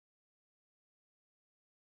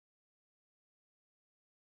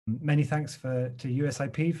Many thanks to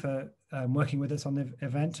USIP for working with us on the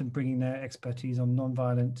event and bringing their expertise on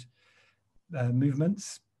non-violent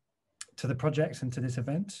movements to the project and to this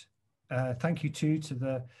event. Thank you too to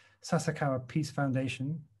the Sasakawa Peace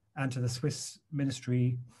Foundation and to the Swiss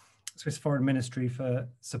Foreign Ministry for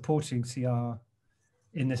supporting CR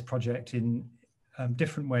in this project in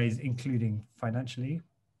different ways, including financially.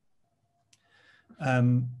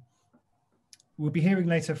 We'll be hearing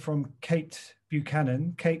later from Kate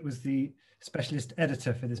Buchanan. Kate was the specialist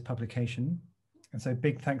editor for this publication. And so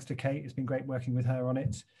big thanks to Kate. It's been great working with her on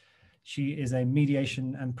it. She is a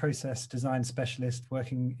mediation and process design specialist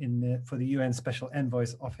working for the UN Special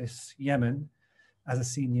Envoy's Office, Yemen, as a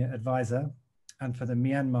senior advisor, and for the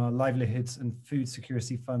Myanmar Livelihoods and Food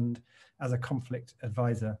Security Fund as a conflict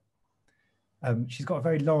advisor. She's got a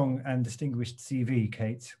very long and distinguished CV,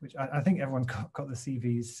 Kate, which I think everyone's got the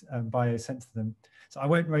CVs bio sent to them. So I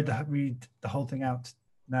won't read the whole thing out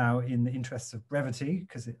now in the interests of brevity,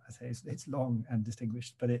 because it's long and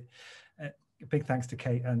distinguished, but a big thanks to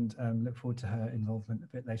Kate, and look forward to her involvement a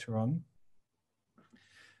bit later on.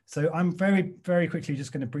 So I'm very, very quickly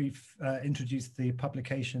just going to introduce the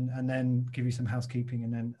publication and then give you some housekeeping,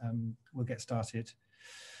 and then we'll get started.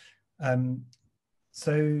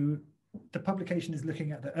 So the publication is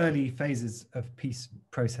looking at the early phases of peace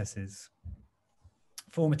processes,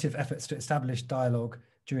 formative efforts to establish dialogue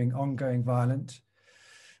during ongoing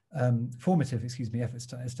efforts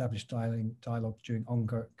to establish dialogue during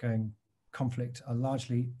ongoing conflict are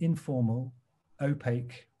largely informal,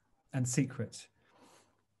 opaque, and secret.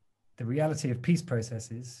 The reality of peace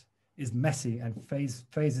processes is messy and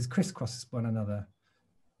phases crisscross one another.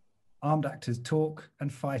 Armed actors talk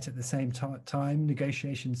and fight at the same time.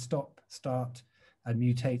 Negotiations stop, start, and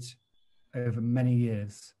mutate over many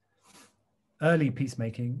years. Early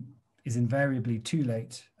peacemaking is invariably too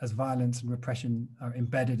late, as violence and repression are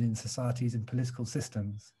embedded in societies and political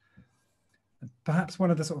systems. Perhaps one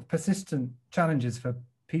of the sort of persistent challenges for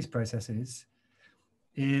peace processes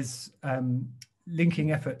is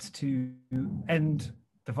linking efforts to end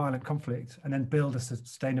the violent conflict and then build a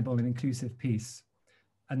sustainable and inclusive peace.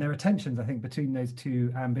 And there are tensions, I think, between those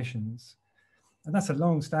two ambitions. And that's a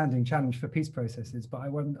long-standing challenge for peace processes, but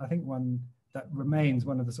I think one that remains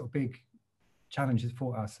one of the sort of big challenges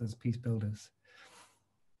for us as peace builders.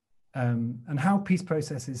 And how peace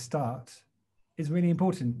processes start is really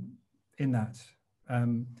important in that.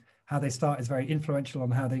 How they start is very influential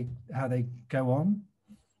on how they go on.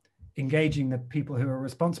 Engaging the people who are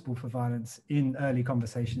responsible for violence in early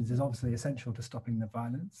conversations is obviously essential to stopping the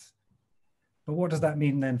violence. But what does that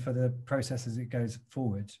mean then for the process as it goes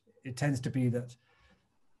forward? It tends to be that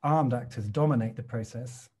armed actors dominate the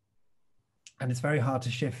process, and it's very hard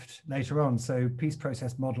to shift later on. So peace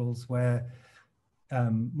process models where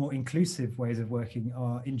more inclusive ways of working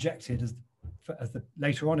are injected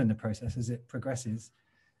later on in the process as it progresses,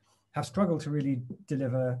 have struggled to really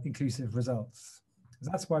deliver inclusive results. So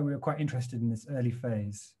that's why we were quite interested in this early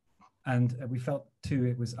phase. And we felt too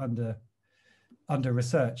it was under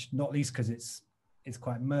researched, not least because it's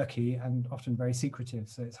quite murky and often very secretive,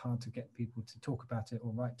 so it's hard to get people to talk about it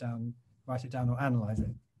or write it down or analyze it.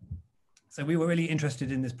 So we were really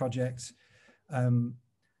interested in this project. I'm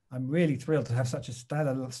really thrilled to have such a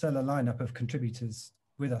stellar lineup of contributors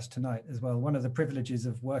with us tonight as well. One of the privileges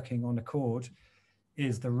of working on Accord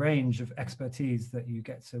is the range of expertise that you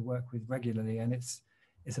get to work with regularly, and it's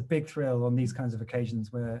a big thrill on these kinds of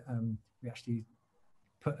occasions where we actually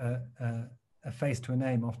put a face to a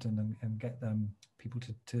name often and get people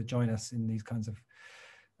to join us in these kinds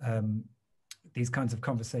of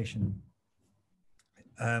conversation.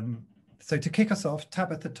 So to kick us off,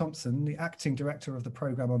 Tabitha Thompson, the acting director of the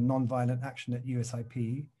program on nonviolent action at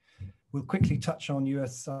USIP, will quickly touch on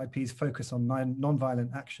USIP's focus on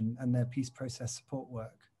nonviolent action and their peace process support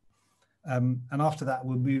work. And after that,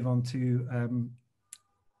 we'll move on to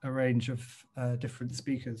a range of different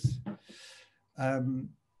speakers.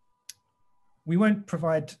 We won't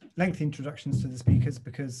provide lengthy introductions to the speakers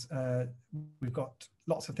because we've got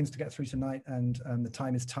lots of things to get through tonight, and the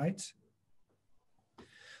time is tight.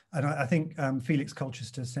 And I think Felix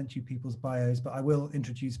Colchester sent you people's bios, but I will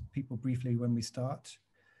introduce people briefly when we start.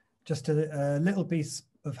 Just a little piece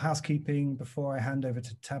of housekeeping before I hand over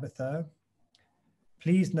to Tabitha.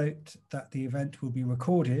 Please note that the event will be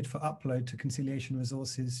recorded for upload to Conciliation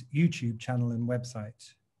Resources YouTube channel and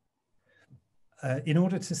website. In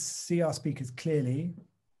order to see our speakers clearly,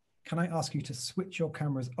 can I ask you to switch your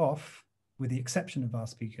cameras off with the exception of our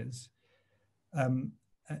speakers?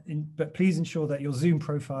 But please ensure that your Zoom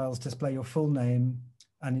profiles display your full name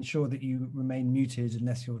and ensure that you remain muted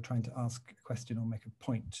unless you're trying to ask a question or make a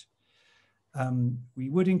point. We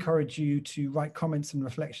would encourage you to write comments and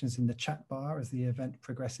reflections in the chat bar as the event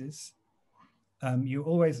progresses. You're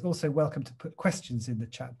always also welcome to put questions in the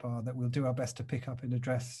chat bar that we'll do our best to pick up and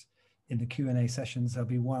address in the Q&A sessions. There'll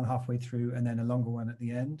be one halfway through and then a longer one at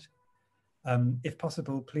the end. If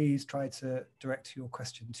possible, please try to direct your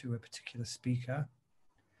question to a particular speaker.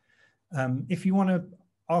 If you want to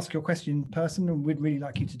ask your question in person, and we'd really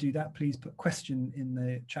like you to do that, please put question in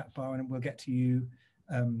the chat bar and we'll get to you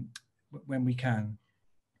when we can.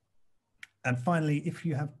 And finally, if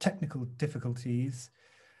you have technical difficulties,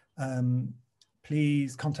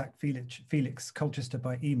 please contact Felix Colchester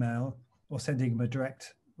by email, or sending him a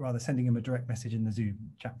direct message in the Zoom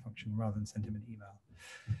chat function rather than send him an email.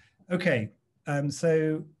 Okay,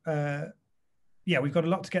 yeah, we've got a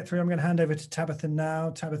lot to get through. I'm going to hand over to Tabitha now.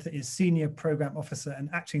 Tabitha is Senior Program Officer and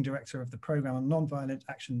Acting Director of the Program on Nonviolent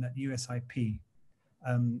Action at USIP.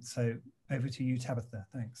 So over to you, Tabitha.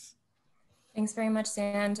 Thanks. Thanks very much,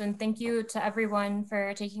 Sand, and thank you to everyone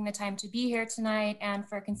for taking the time to be here tonight, and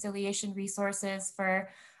for Conciliation Resources for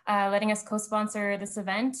letting us co-sponsor this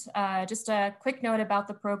event. Just a quick note about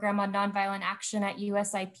the Program on Nonviolent Action at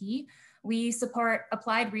USIP. We support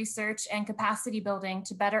applied research and capacity building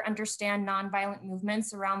to better understand nonviolent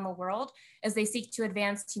movements around the world as they seek to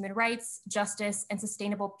advance human rights, justice, and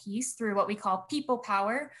sustainable peace through what we call people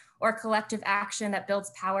power, or collective action that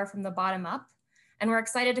builds power from the bottom up. And we're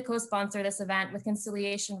excited to co-sponsor this event with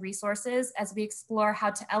Conciliation Resources as we explore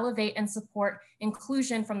how to elevate and support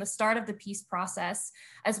inclusion from the start of the peace process,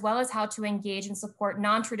 as well as how to engage and support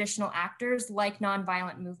non-traditional actors like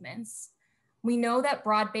nonviolent movements. We know that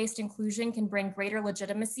broad-based inclusion can bring greater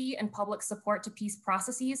legitimacy and public support to peace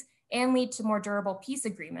processes and lead to more durable peace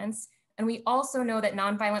agreements. And we also know that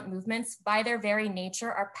nonviolent movements, by their very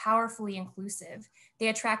nature, are powerfully inclusive. They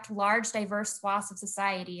attract large, diverse swaths of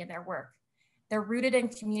society in their work. They're rooted in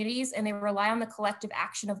communities and they rely on the collective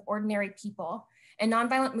action of ordinary people. And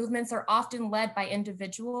nonviolent movements are often led by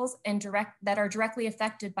individuals that are directly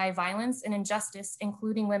affected by violence and injustice,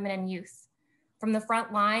 including women and youth. From the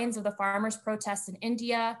front lines of the farmers' protests in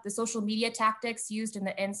India, the social media tactics used in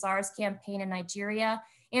the End SARS campaign in Nigeria,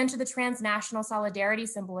 and to the transnational solidarity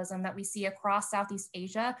symbolism that we see across Southeast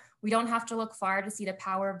Asia, we don't have to look far to see the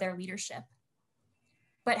power of their leadership.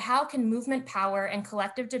 But how can movement power and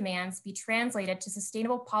collective demands be translated to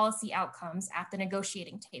sustainable policy outcomes at the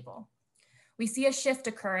negotiating table? We see a shift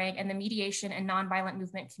occurring in the mediation and nonviolent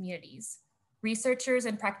movement communities. Researchers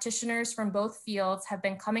and practitioners from both fields have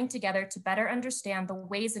been coming together to better understand the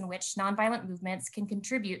ways in which nonviolent movements can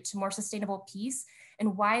contribute to more sustainable peace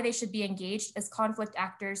and why they should be engaged as conflict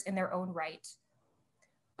actors in their own right.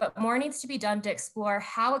 But more needs to be done to explore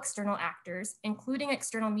how external actors, including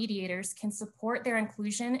external mediators, can support their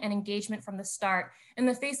inclusion and engagement from the start in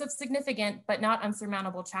the face of significant but not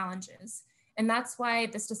unsurmountable challenges. And that's why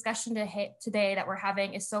this discussion today that we're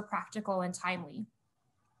having is so practical and timely.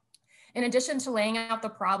 In addition to laying out the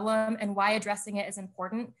problem and why addressing it is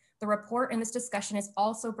important, the report in this discussion is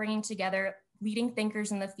also bringing together leading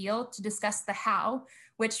thinkers in the field to discuss the how,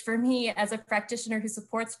 which for me as a practitioner who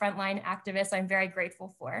supports frontline activists, I'm very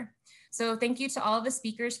grateful for. So thank you to all of the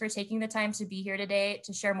speakers for taking the time to be here today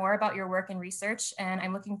to share more about your work and research, and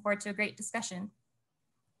I'm looking forward to a great discussion.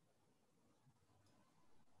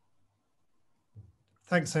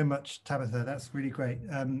 Thanks so much, Tabitha. That's really great.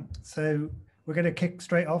 So we're going to kick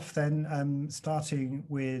straight off then, starting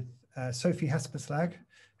with Sophie Hesperslag,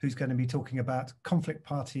 who's going to be talking about conflict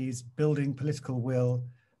parties building political will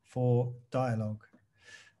for dialogue.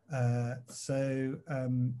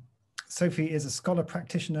 Sophie is a scholar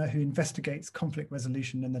practitioner who investigates conflict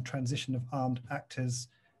resolution and the transition of armed actors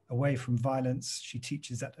away from violence. She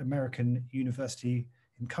teaches at American University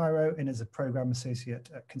in Cairo and is a program associate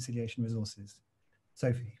at Conciliation Resources.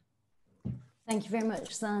 Sophie. Thank you very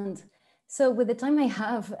much, Sand. So with the time I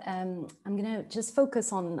have, I'm going to just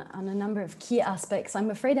focus on a number of key aspects. I'm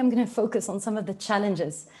afraid I'm going to focus on some of the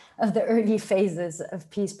challenges of the early phases of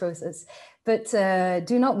peace process, but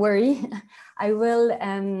do not worry. I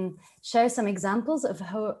will share some examples of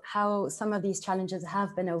how some of these challenges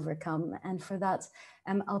have been overcome. And for that,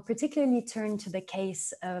 I'll particularly turn to the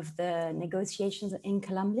case of the negotiations in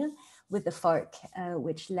Colombia with the FARC,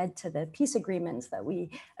 which led to the peace agreements that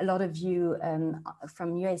a lot of you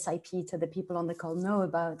from USIP to the people on the call know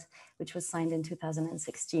about, which was signed in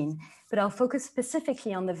 2016. But I'll focus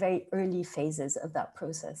specifically on the very early phases of that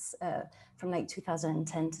process from like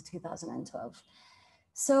 2010 to 2012.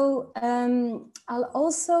 So I'll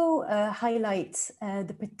also highlight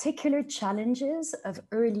the particular challenges of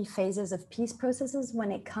early phases of peace processes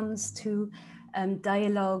when it comes to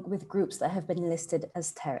dialogue with groups that have been listed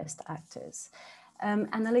as terrorist actors.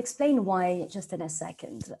 And I'll explain why just in a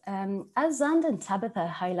second. As Zand and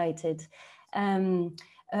Tabitha highlighted,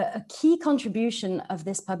 a key contribution of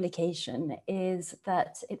this publication is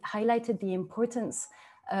that it highlighted the importance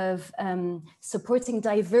of supporting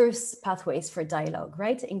diverse pathways for dialogue,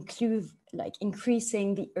 right?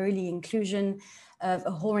 Increasing the early inclusion of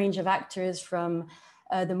a whole range of actors, from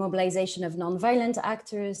the mobilization of nonviolent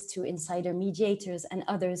actors to insider mediators and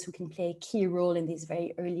others who can play a key role in these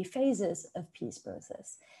very early phases of peace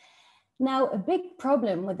process. Now, a big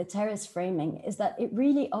problem with the terrorist framing is that it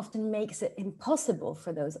really often makes it impossible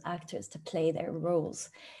for those actors to play their roles,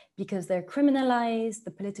 because they're criminalized,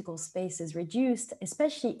 the political space is reduced,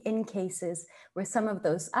 especially in cases where some of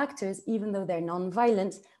those actors, even though they're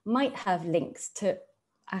nonviolent, might have links to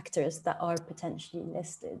actors that are potentially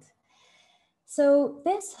listed. So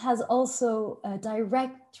this has also a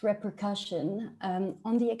direct repercussion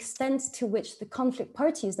on the extent to which the conflict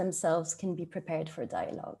parties themselves can be prepared for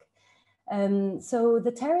dialogue. So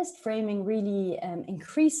the terrorist framing really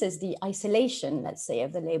increases the isolation, let's say,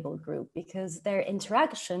 of the labeled group, because their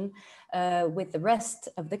interaction with the rest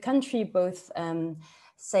of the country, both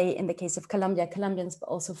say in the case of Colombia, Colombians, but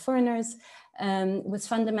also foreigners, was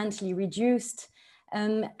fundamentally reduced.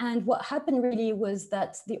 And what happened really was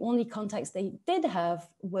that the only contacts they did have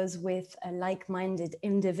was with like-minded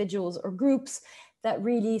individuals or groups that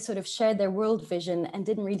really sort of shared their world vision and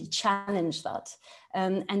didn't really challenge that,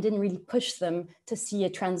 and didn't really push them to see a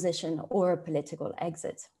transition or a political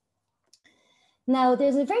exit. Now,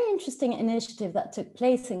 there's a very interesting initiative that took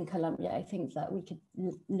place in Colombia, I think, that we could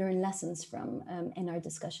learn lessons from in our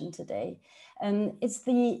discussion today. It's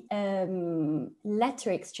the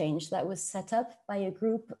letter exchange that was set up by a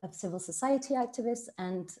group of civil society activists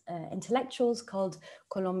and intellectuals called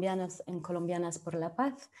Colombianos and Colombianas por la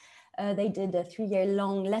Paz. They did a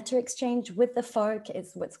 3-year-long letter exchange with the FARC.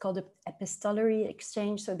 It's what's called an epistolary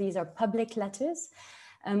exchange. So these are public letters.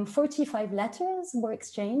 45 letters were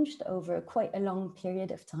exchanged over quite a long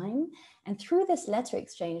period of time. And through this letter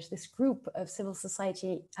exchange, this group of civil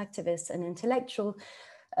society activists and intellectuals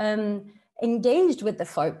engaged with the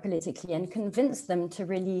FARC politically and convinced them to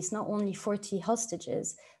release not only 40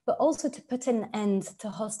 hostages, but also to put an end to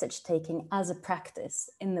hostage taking as a practice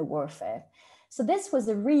in the warfare. So this was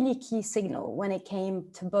a really key signal when it came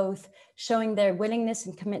to both showing their willingness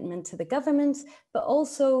and commitment to the government, but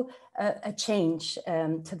also a change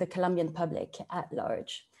to the Colombian public at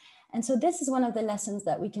large. And so this is one of the lessons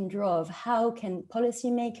that we can draw of how can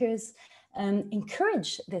policymakers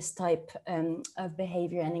encourage this type of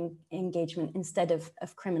behavior and engagement instead of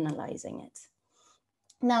criminalizing it.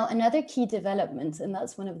 Now, another key development, and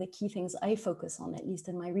that's one of the key things I focus on, at least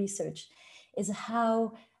in my research, is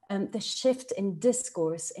how the shift in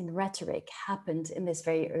discourse, in rhetoric, happened in this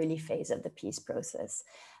very early phase of the peace process.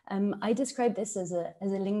 I describe this as a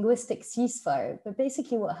linguistic ceasefire, but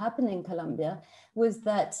basically what happened in Colombia was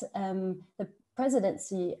that the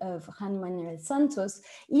presidency of Juan Manuel Santos,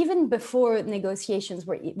 even before negotiations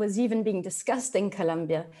was even being discussed in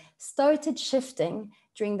Colombia, started shifting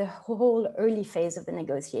during the whole early phase of the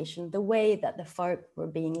negotiation, the way that the FARC were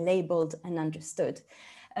being labeled and understood.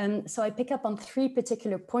 So I pick up on 3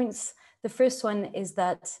 particular points. The first one is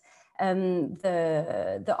that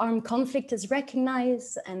the armed conflict is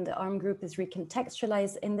recognized and the armed group is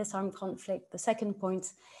recontextualized in this armed conflict. The second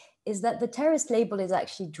point is that the terrorist label is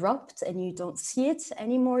actually dropped and you don't see it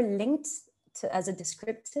anymore linked to as a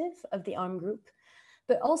descriptive of the armed group.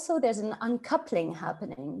 But also there's an uncoupling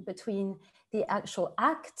happening between the actual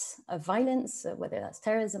act of violence, whether that's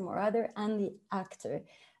terrorism or other, and the actor.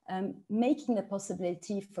 Making the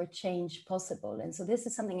possibility for change possible. And so this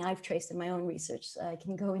is something I've traced in my own research. So I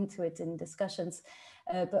can go into it in discussions,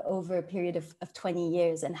 but over a period of 20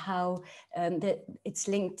 years, and how it's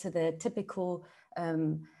linked to the typical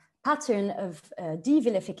pattern of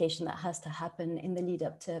de-vilification that has to happen in the lead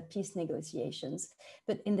up to peace negotiations.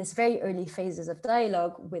 But in this very early phases of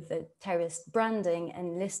dialogue with the terrorist branding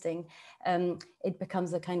and listing, it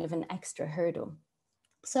becomes a kind of an extra hurdle.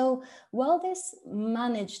 So while this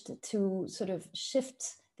managed to sort of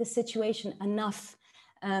shift the situation enough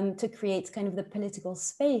to create kind of the political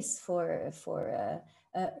space for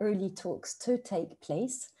early talks to take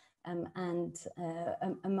place, and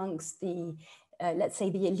amongst the, let's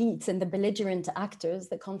say, the elites and the belligerent actors,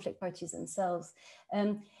 the conflict parties themselves,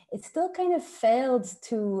 it still kind of failed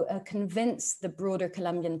to convince the broader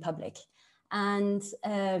Colombian public. And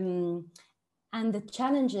the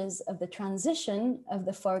challenges of the transition of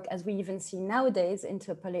the FARC, as we even see nowadays,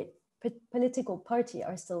 into a political party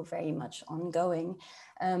are still very much ongoing.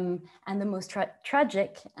 And the most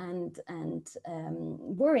tragic and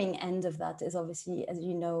worrying end of that is obviously, as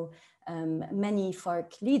you know, many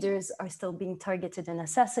FARC leaders are still being targeted and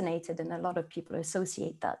assassinated, and a lot of people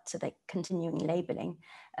associate that to the continuing labeling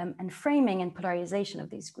and framing and polarization of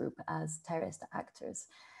these groups as terrorist actors.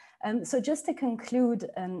 So just to conclude,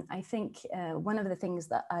 I think one of the things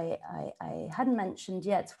that I hadn't mentioned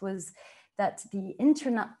yet was that the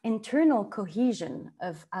internal cohesion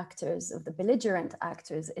of actors, of the belligerent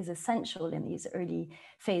actors, is essential in these early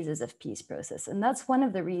phases of peace process. And that's one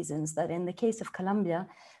of the reasons that in the case of Colombia,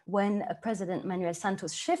 when President Manuel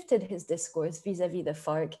Santos shifted his discourse vis-a-vis the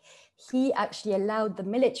FARC, he actually allowed the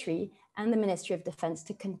military and the Ministry of Defense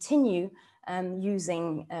to continue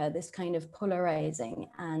using this kind of polarizing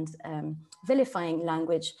and vilifying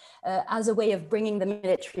language as a way of bringing the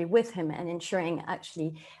military with him and ensuring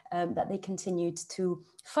actually that they continued to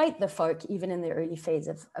fight the FARC even in the early phase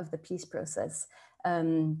of the peace process.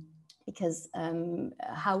 Because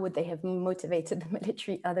how would they have motivated the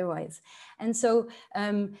military otherwise? And so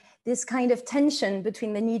this kind of tension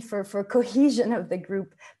between the need for cohesion of the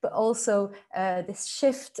group, but also this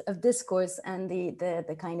shift of discourse and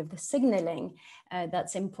the kind of the signaling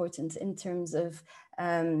that's important in terms of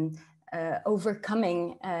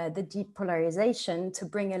overcoming the deep polarization to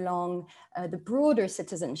bring along the broader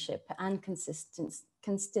citizenship and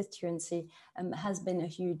constituency has been a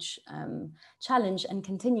huge challenge and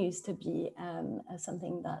continues to be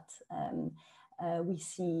something that we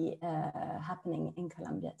see happening in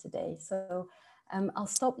Colombia today. So I'll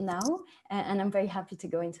stop now, and I'm very happy to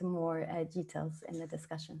go into more details in the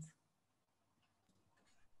discussions.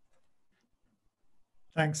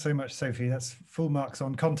 Thanks so much, Sophie. That's full marks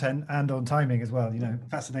on content and on timing as well. You know,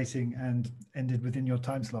 fascinating and ended within your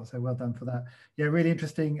time slot. So well done for that. Yeah, really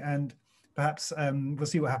interesting. And perhaps we'll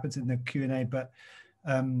see what happens in the Q&A. But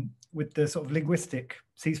with the sort of linguistic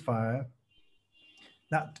ceasefire,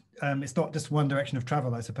 that it's not just one direction of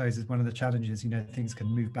travel, I suppose, is one of the challenges. You know, things can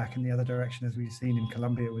move back in the other direction, as we've seen in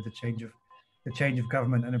Colombia with the change of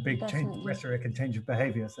government and a big change of rhetoric and change of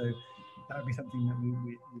behavior. So that would be something that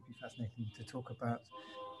would be fascinating to talk about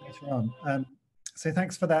later on. So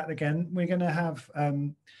thanks for that again. We're going to have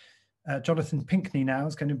Jonathan Pinkney now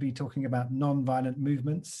is going to be talking about non-violent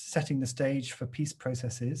movements, setting the stage for peace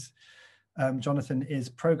processes. Jonathan is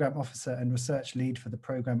Program Officer and Research Lead for the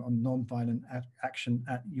Program on Non-Violent Action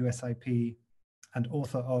at USIP and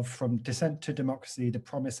author of From Dissent to Democracy, The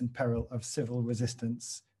Promise and Peril of Civil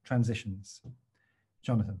Resistance Transitions.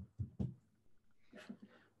 Jonathan.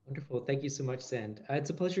 Wonderful. Thank you so much, Sand. It's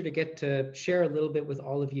a pleasure to get to share a little bit with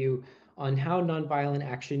all of you on how nonviolent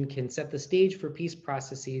action can set the stage for peace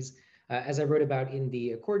processes, as I wrote about in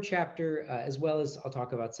the Accord chapter, as well as I'll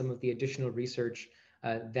talk about some of the additional research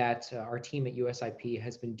that our team at USIP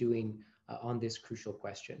has been doing on this crucial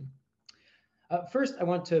question. First, I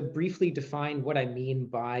want to briefly define what I mean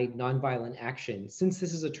by nonviolent action, since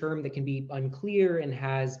this is a term that can be unclear and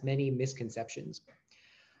has many misconceptions.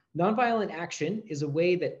 Nonviolent action is a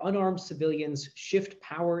way that unarmed civilians shift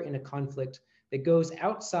power in a conflict that goes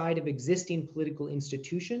outside of existing political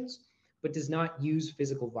institutions, but does not use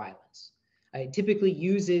physical violence. It typically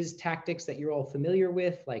uses tactics that you're all familiar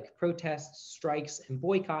with, like protests, strikes, and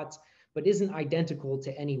boycotts, but isn't identical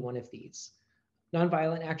to any one of these.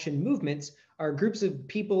 Nonviolent action movements are groups of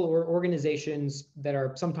people or organizations that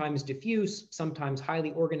are sometimes diffuse, sometimes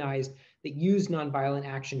highly organized, that use nonviolent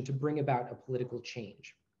action to bring about a political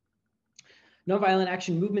change. Nonviolent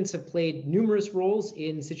action movements have played numerous roles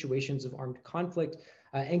in situations of armed conflict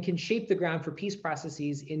and can shape the ground for peace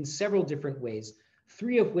processes in several different ways,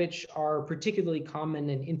 three of which are particularly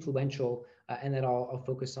common and influential, and that I'll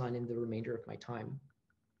focus on in the remainder of my time.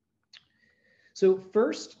 So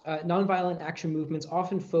first, nonviolent action movements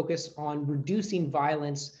often focus on reducing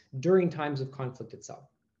violence during times of conflict itself.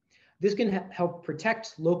 This can help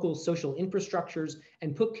protect local social infrastructures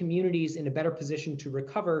and put communities in a better position to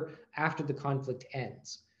recover after the conflict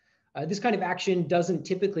ends. This kind of action doesn't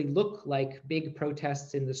typically look like big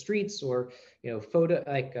protests in the streets or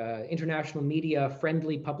international media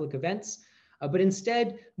friendly public events, but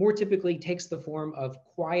instead more typically takes the form of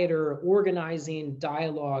quieter organizing,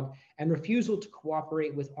 dialogue, and refusal to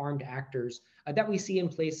cooperate with armed actors that we see in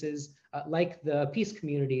places like the peace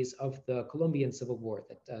communities of the Colombian Civil War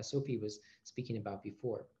that Sophie was speaking about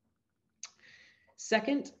before.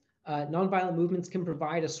 Second, nonviolent movements can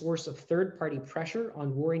provide a source of third-party pressure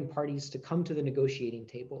on warring parties to come to the negotiating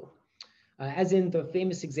table. As in the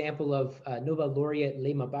famous example of Nobel laureate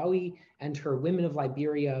Leymah Gbowee and her Women of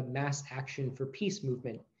Liberia Mass Action for Peace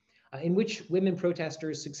movement. in which women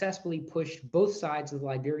protesters successfully pushed both sides of the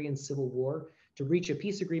Liberian civil war to reach a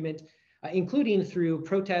peace agreement, including through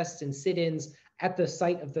protests and sit-ins at the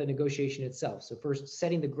site of the negotiation itself. So first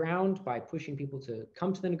setting the ground by pushing people to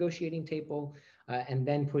come to the negotiating table, and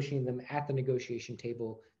then pushing them at the negotiation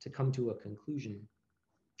table to come to a conclusion.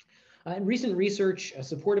 And recent research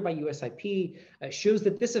supported by USIP shows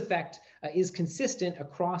that this effect is consistent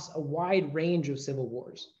across a wide range of civil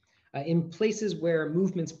wars. In places where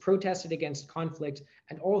movements protested against conflict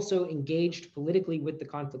and also engaged politically with the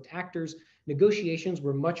conflict actors, negotiations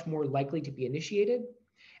were much more likely to be initiated,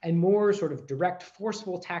 and more sort of direct,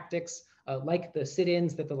 forceful tactics like the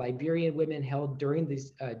sit-ins that the Liberian women held during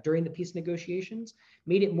the peace negotiations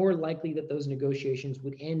made it more likely that those negotiations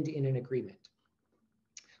would end in an agreement.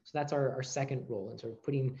 So that's our second role in sort of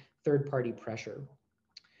putting third-party pressure.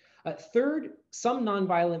 Third, some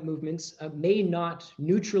nonviolent movements may not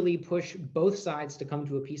neutrally push both sides to come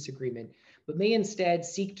to a peace agreement, but may instead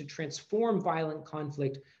seek to transform violent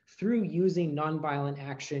conflict through using nonviolent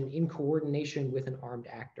action in coordination with an armed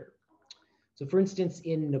actor. So for instance,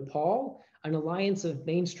 in Nepal, an alliance of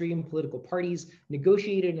mainstream political parties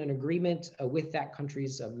negotiated an agreement with that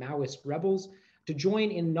country's Maoist rebels to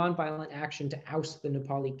join in nonviolent action to oust the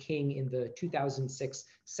Nepali king in the 2006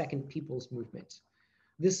 Second People's Movement.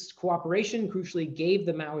 This cooperation crucially gave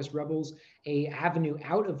the Maoist rebels an avenue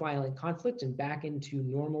out of violent conflict and back into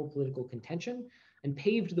normal political contention, and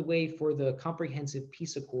paved the way for the comprehensive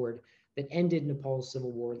peace accord that ended Nepal's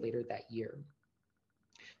civil war later that year.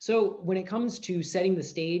 So when it comes to setting the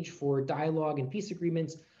stage for dialogue and peace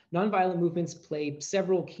agreements, nonviolent movements play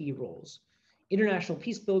several key roles. International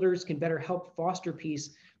peace builders can better help foster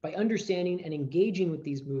peace by understanding and engaging with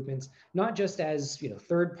these movements, not just as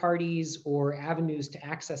third parties or avenues to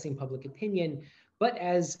accessing public opinion, but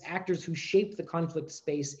as actors who shape the conflict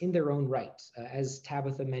space in their own right, as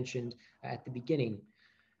Tabitha mentioned at the beginning.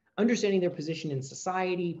 Understanding their position in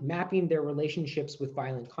society, mapping their relationships with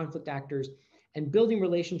violent conflict actors, and building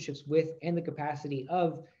relationships with and the capacity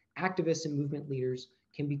of activists and movement leaders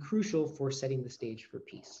can be crucial for setting the stage for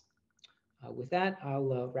peace. With that,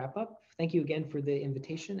 I'll wrap up. Thank you again for the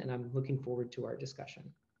invitation, and I'm looking forward to our discussion.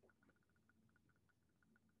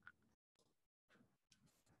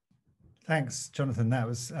 Thanks, Jonathan. That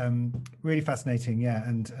was really fascinating. Yeah,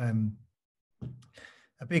 and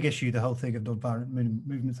a big issue, the whole thing of nonviolent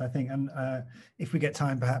movements, I think. And if we get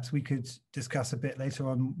time, perhaps we could discuss a bit later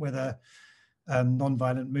on whether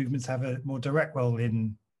nonviolent movements have a more direct role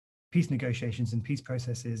in peace negotiations and peace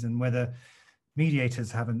processes, and whether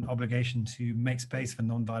mediators have an obligation to make space for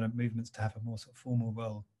nonviolent movements to have a more sort of formal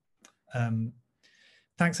role.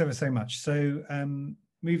 Thanks ever so much. So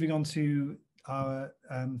moving on to our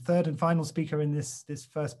third and final speaker in this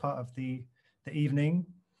first part of the evening.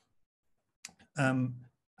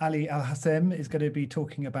 Ali Al-Hassem is going to be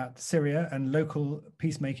talking about Syria and local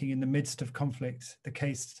peacemaking in the midst of conflict, the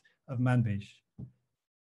case of Manbij.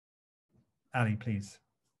 Ali, please.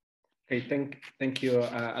 Okay, thank you,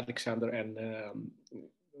 Alexander, and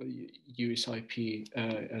USIP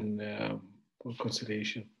and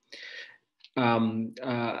Conciliation.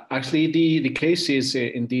 Actually, the case is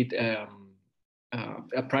indeed a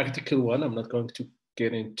practical one. I'm not going to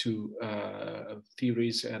get into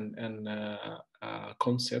theories and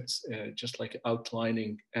concepts, just like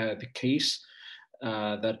outlining the case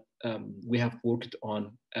that we have worked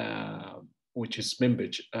on, which is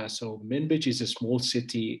Manbij. So Manbij is a small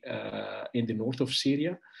city in the north of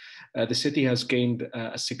Syria. The city has gained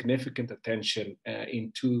a significant attention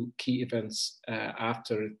in two key events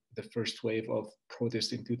after the first wave of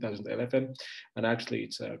protest in 2011. And actually,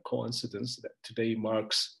 it's a coincidence that today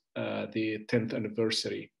marks the 10th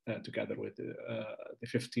anniversary, together with the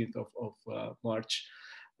 15th of March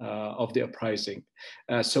of the uprising.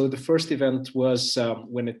 So the first event was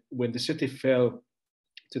when the city fell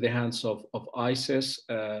to the hands of ISIS,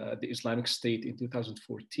 the Islamic State, in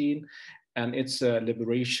 2014, and its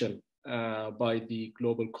liberation by the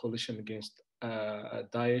global coalition against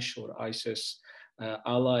Daesh or ISIS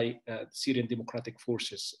ally Syrian Democratic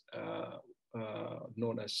Forces,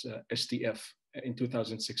 known as SDF, in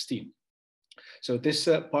 2016. So this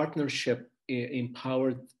partnership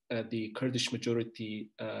empowered the Kurdish majority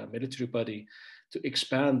military body to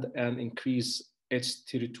expand and increase its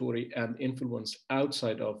territory and influence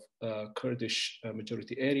outside of Kurdish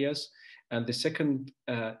majority areas. And the second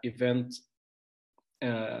event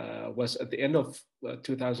was at the end of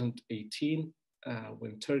 2018,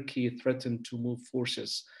 when Turkey threatened to move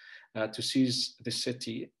forces to seize the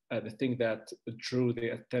city, the thing that drew the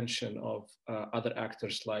attention of other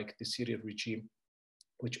actors like the Syrian regime,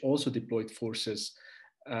 which also deployed forces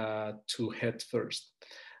to head first.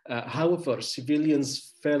 However,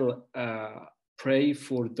 civilians fell prey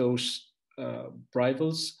for those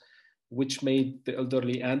rivals, which made the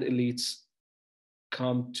elderly and elites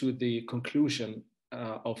come to the conclusion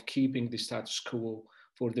of keeping the status quo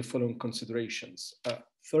for the following considerations.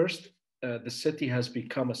 First, the city has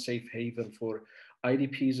become a safe haven for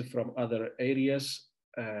IDPs from other areas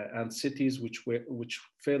and cities which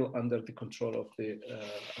fell under the control of the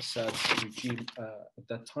Assad regime at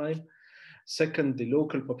that time. Second, the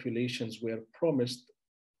local populations were promised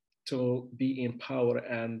to be in power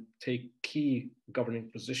and take key governing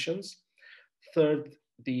positions. Third,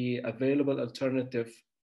 the available alternative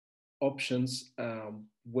options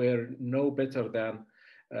were no better than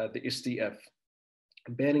the SDF,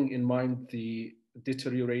 bearing in mind the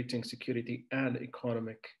deteriorating security and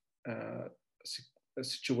economic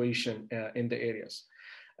situation in the areas.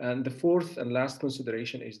 And the fourth and last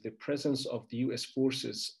consideration is the presence of the US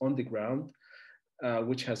forces on the ground,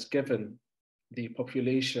 which has given the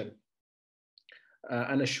population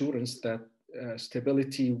an assurance that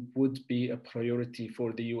stability would be a priority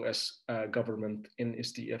for the US government in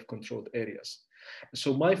SDF controlled areas.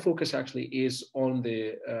 So my focus actually is on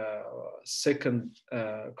the second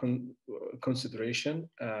consideration,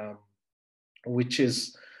 which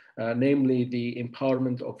is namely the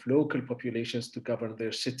empowerment of local populations to govern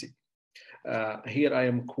their city. Here I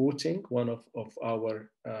am quoting one of our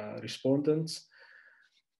respondents.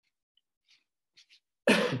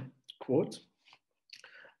 Quote,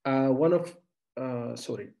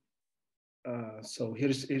 so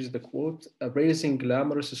here's the quote: raising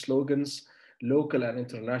glamorous slogans, local and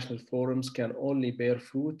international forums can only bear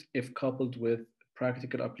fruit if coupled with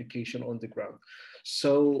practical application on the ground.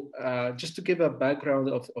 So just to give a background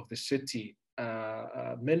of the city,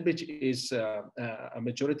 Manbij is a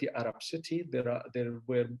majority Arab city.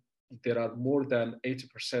 There are more than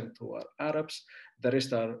 80% who are Arabs. The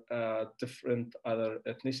rest are different other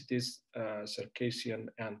ethnicities, Circassian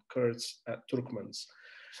and Kurds, Turkmens.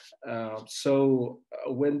 So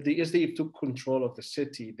when the SDF took control of the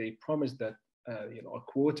city, they promised that a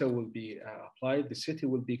quota will be applied. The city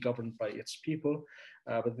will be governed by its people,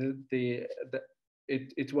 but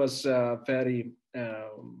it was very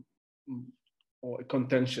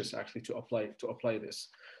contentious actually to apply this.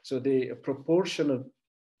 So the proportion of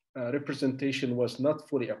representation was not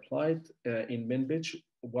fully applied in Manbij,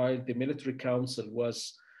 while the military council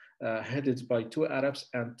was headed by 2 Arabs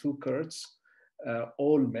and 2 Kurds,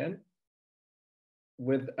 all men,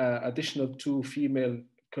 with additional 2 female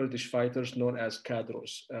Kurdish fighters known as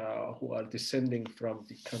Kadros, who are descending from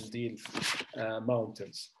the Kandil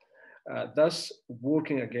mountains, thus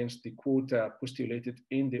working against the quota postulated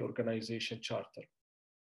in the organization charter.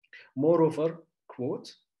 Moreover,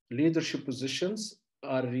 quote, leadership positions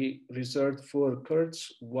are reserved for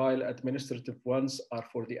Kurds, while administrative ones are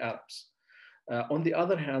for the Arabs. On the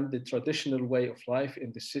other hand, the traditional way of life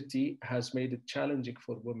in the city has made it challenging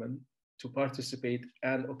for women to participate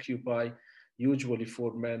and occupy usually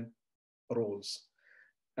for men roles.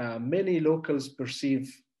 Many locals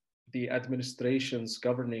perceive the administration's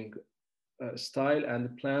governing style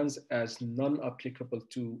and plans as non-applicable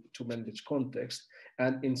to Manbij context,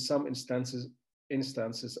 and in some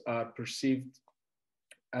instances are perceived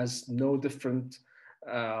as no different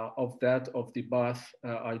of that of the Ba'ath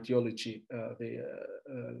ideology, the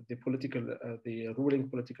ruling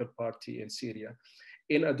political party in Syria,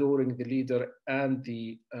 in adoring the leader and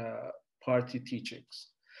the party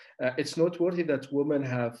teachings. It's noteworthy that women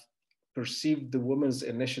have perceived the women's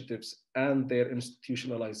initiatives and their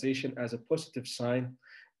institutionalization as a positive sign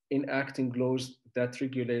in acting laws that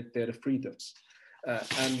regulate their freedoms.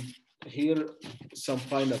 And here, some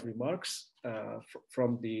final remarks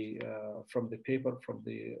from the paper, from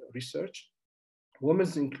the research.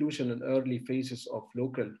 Women's inclusion in early phases of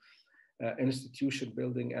local institution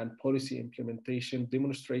building and policy implementation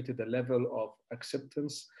demonstrated a level of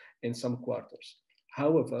acceptance in some quarters.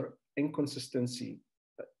 However, inconsistency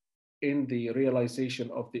in the realization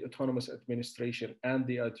of the autonomous administration and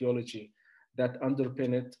the ideology that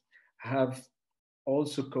underpin it have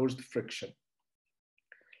also caused friction.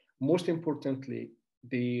 Most importantly,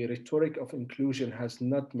 the rhetoric of inclusion has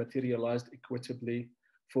not materialized equitably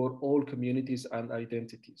for all communities and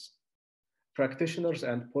identities. Practitioners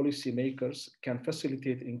and policymakers can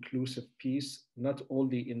facilitate inclusive peace, not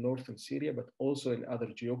only in northern Syria, but also in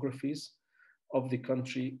other geographies of the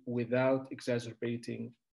country without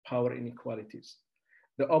exacerbating power inequalities.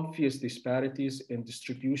 The obvious disparities in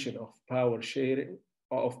distribution of power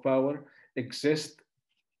exist,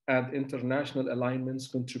 and international alignments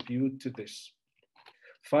contribute to this.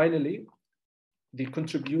 Finally, the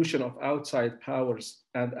contribution of outside powers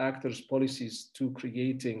and actors' policies to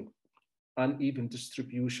creating uneven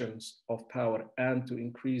distributions of power and to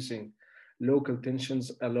increasing local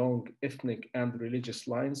tensions along ethnic and religious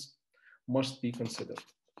lines must be considered.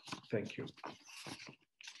 Thank you.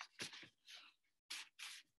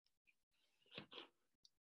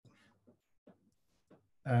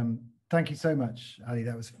 Thank you so much, Ali.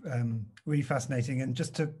 That was really fascinating. And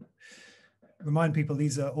just to remind people,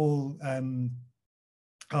 these are all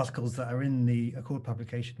articles that are in the Accord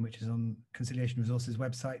publication, which is on Conciliation Resources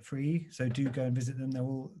website, free. So do go and visit them.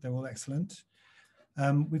 They're all excellent.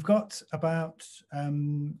 We've got about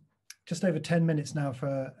just over 10 minutes now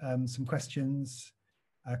for some questions,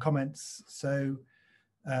 comments. So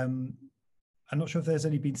I'm not sure if there's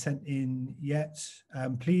any been sent in yet.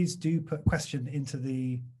 Please do put question into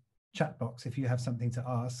the chat box if you have something to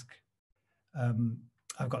ask.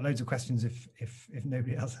 I've got loads of questions if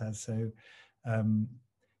nobody else has. So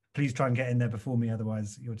please try and get in there before me.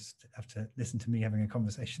 Otherwise, you'll just have to listen to me having a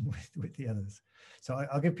conversation with the others. So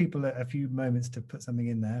I'll give people a few moments to put something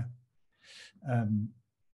in there.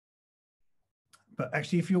 But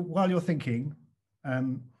actually, while you're thinking,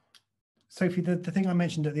 Sophie, the thing I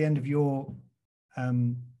mentioned at the end of your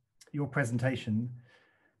presentation,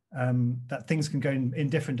 that things can go in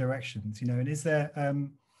different directions, you know, and is there,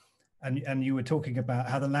 and you were talking about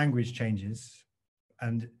how the language changes,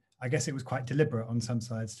 and I guess it was quite deliberate on some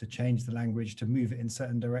sides to change the language to move it in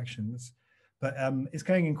certain directions, but it's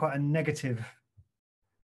going in quite a negative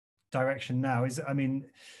direction now.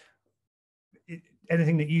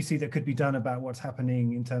 Anything that you see that could be done about what's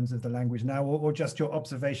happening in terms of the language now, or just your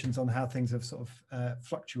observations on how things have sort of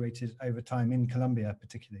fluctuated over time in Colombia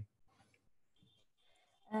particularly?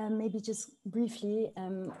 Maybe just briefly,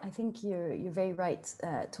 I think you're very right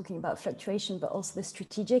talking about fluctuation, but also the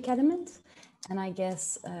strategic element. And I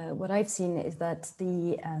guess what I've seen is that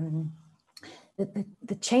the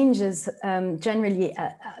changes generally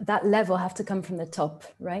at that level have to come from the top,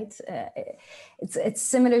 right? It's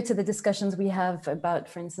similar to the discussions we have about,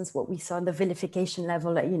 for instance, what we saw on the vilification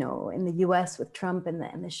level, you know, in the US with Trump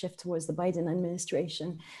and the shift towards the Biden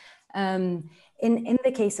administration. In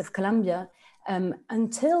the case of Colombia,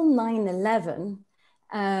 until 9/11,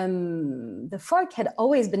 the FARC had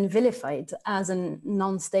always been vilified as a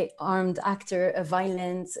non-state armed actor, a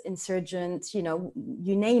violent insurgent, you know,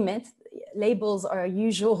 you name it. Labels are a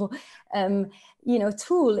usual, you know,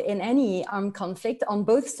 tool in any armed conflict on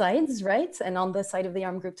both sides, right? And on the side of the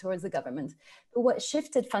armed group towards the government. But what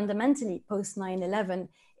shifted fundamentally post 9/11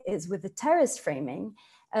 is with the terrorist framing,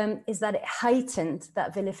 is that it heightened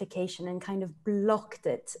that vilification and kind of blocked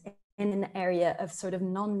it in an area of sort of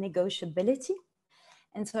non-negotiability.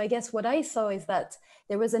 And so I guess what I saw is that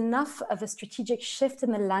there was enough of a strategic shift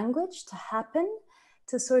in the language to happen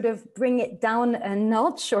to sort of bring it down a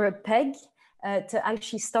notch or a peg to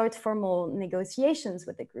actually start formal negotiations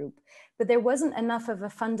with the group. But there wasn't enough of a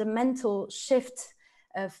fundamental shift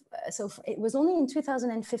so it was only in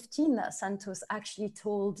 2015 that Santos actually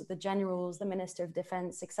told the generals, the Minister of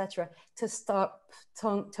Defense, etc., to stop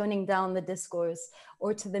toning down the discourse,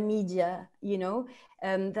 or to the media, you know,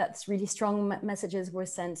 that's really strong messages were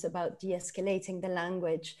sent about de-escalating the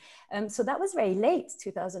language. So that was very late,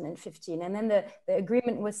 2015. And then the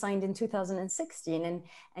agreement was signed in 2016.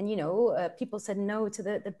 And you know, people said no to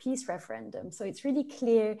the peace referendum. So it's really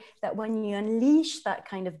clear that when you unleash that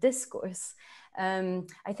kind of discourse,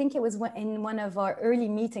 I think it was in one of our early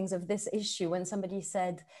meetings of this issue when somebody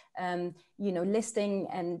said, you know, listing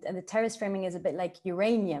and the terrorist framing is a bit like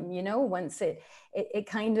uranium, you know, once it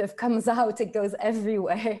kind of comes out, it goes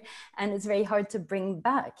everywhere and it's very hard to bring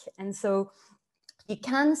back. And so you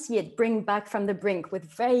can see it bring back from the brink with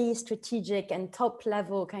very strategic and top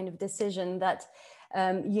level kind of decision that,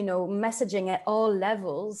 you know, messaging at all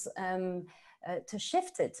levels, to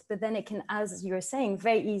shift it, but then it can, as you're saying,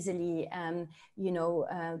 very easily, you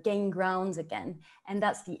know, gain ground again. And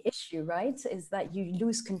that's the issue, right? Is that you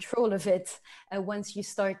lose control of it once you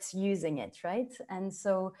start using it, right? And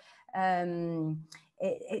so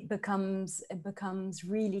it becomes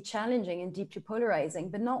really challenging and deeply polarizing.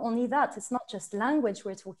 But not only that, it's not just language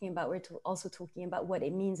we're talking about, we're also talking about what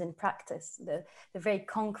it means in practice, the very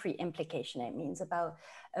concrete implication it means about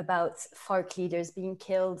FARC leaders being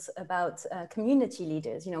killed, about community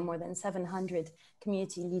leaders, you know, more than 700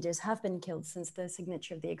 community leaders have been killed since the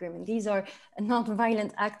signature of the agreement. These are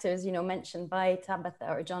non-violent actors, you know, mentioned by Tabitha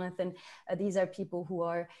or Jonathan. These are people who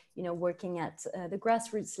are, you know, working at the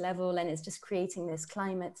grassroots level, and it's just creating this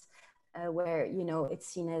climate where, you know, it's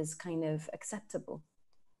seen as kind of acceptable.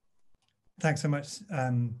 Thanks so much,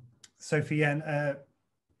 Sophie. And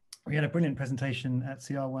we had a brilliant presentation at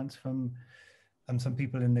CR once from some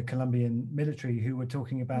people in the Colombian military who were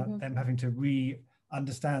talking about them having to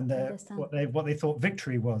understand what they thought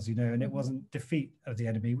victory was, you know, and it wasn't defeat of the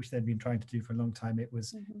enemy, which they'd been trying to do for a long time. It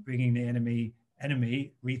was bringing the enemy,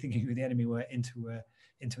 rethinking who the enemy were into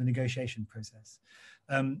a negotiation process.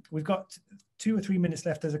 We've got 2 or 3 minutes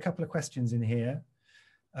left. There's a couple of questions in here.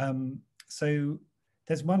 So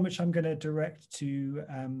there's one which I'm going to direct to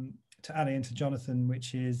Ali and to Jonathan,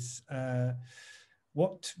 which is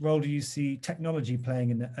what role do you see technology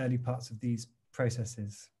playing in the early parts of these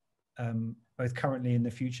processes, both currently and in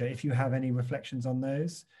the future, if you have any reflections on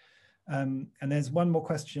those? And there's one more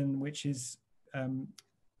question, which is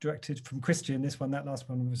directed from Christian. That last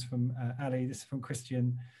one was from Ali. This is from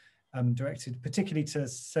Christian, directed particularly to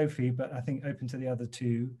Sophie, but I think open to the other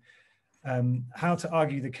two. How to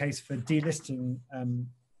argue the case for delisting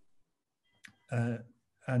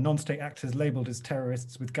non-state actors labeled as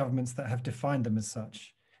terrorists with governments that have defined them as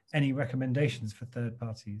such. Any recommendations for third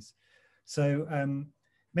parties? So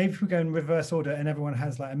maybe if we go in reverse order and everyone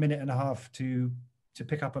has like a minute and a half to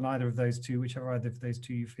pick up on either of those two, whichever either of those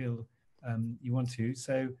two you feel you want to.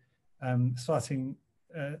 So starting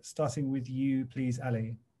with you, please,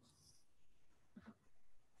 Ali.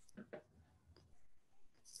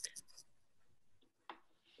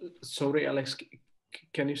 Sorry, Alex,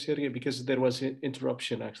 can you say it again? Because there was an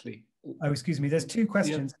interruption, actually. Oh, excuse me. There's two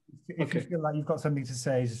questions. Yeah. If you feel like you've got something to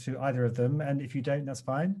say to either of them, and if you don't, that's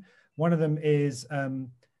fine. One of them is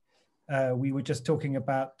we were just talking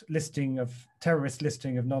about terrorist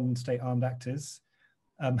listing of non-state armed actors,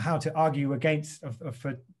 how to argue against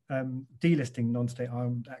for delisting non-state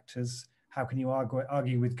armed actors. How can you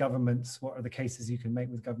argue with governments? What are the cases you can make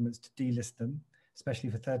with governments to delist them, especially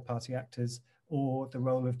for third-party actors, or the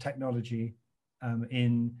role of technology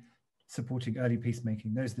in supporting early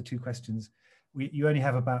peacemaking? Those are the two questions. You only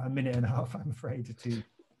have about a minute and a half, I'm afraid, to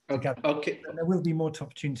gather. Okay. And there will be more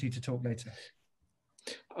opportunity to talk later.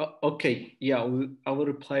 Okay, yeah, I will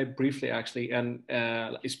reply briefly, actually, and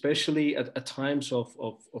especially at times of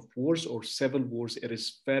wars or civil wars, it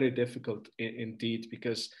is very difficult indeed,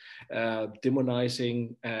 because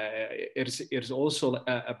demonizing, it is also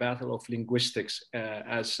a battle of linguistics,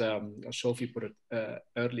 as Sophie put it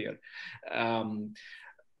earlier.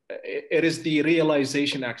 It is the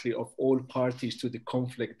realization, actually, of all parties to the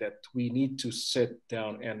conflict that we need to sit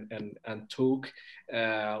down and talk.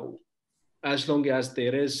 As long as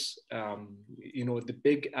there is, the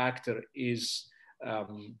big actor is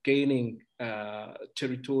gaining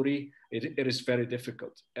territory, it is very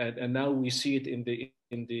difficult. And now we see it in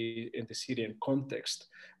the Syrian context,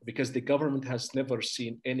 because the government has never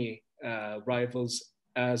seen any rivals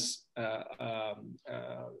as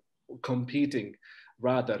competing.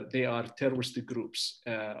 Rather, they are terrorist groups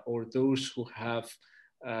or those who have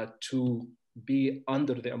to be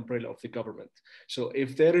under the umbrella of the government. So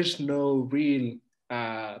if there is no real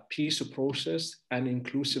peace process, an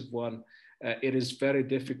inclusive one, it is very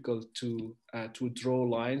difficult to draw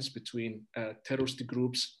lines between terrorist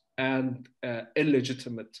groups and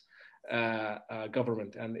illegitimate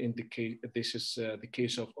government. And in the case, this is the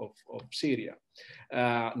case of Syria.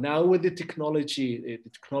 Now with the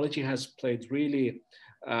technology has played really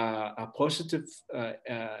a positive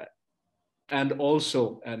and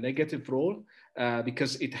also a negative role,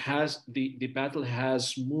 because it has the battle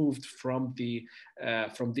has moved from the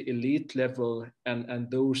elite level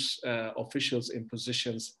and those officials in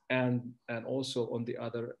positions and also on the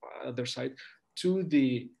other side to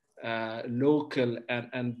the local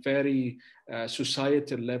and very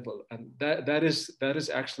societal level, and that is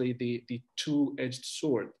actually the two-edged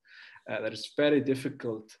sword that is very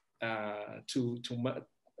difficult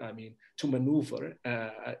to maneuver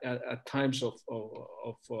at times of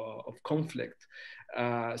conflict.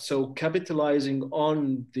 So capitalizing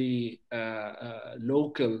on the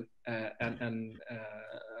local and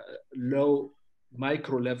low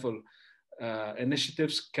micro level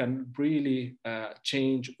initiatives can really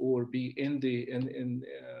change or be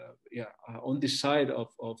on the side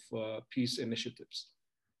of peace initiatives.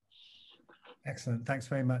 Excellent. Thanks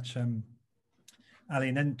very much, Ali.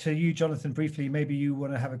 And then to you, Jonathan, briefly, maybe you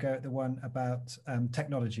want to have a go at the one about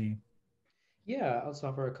technology. Yeah, I'll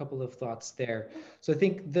offer a couple of thoughts there. So I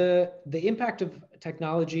think the impact of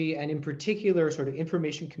technology, and in particular sort of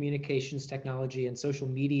information communications technology and social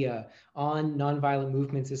media on nonviolent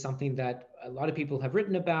movements, is something that a lot of people have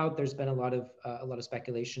written about. There's been a lot of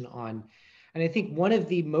speculation on. And I think one of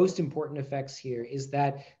the most important effects here is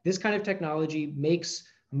that this kind of technology makes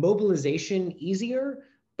mobilization easier,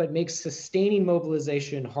 but makes sustaining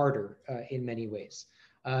mobilization harder in many ways.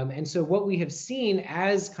 And so what we have seen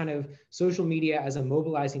as kind of social media as a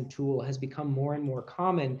mobilizing tool has become more and more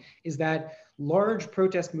common is that large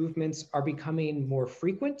protest movements are becoming more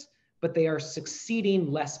frequent, but they are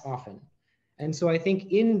succeeding less often. And so I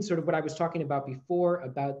think in sort of what I was talking about before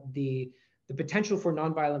about the potential for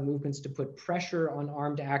nonviolent movements to put pressure on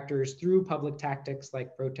armed actors through public tactics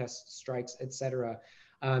like protests, strikes, et cetera.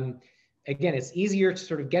 Again, it's easier to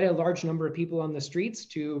sort of get a large number of people on the streets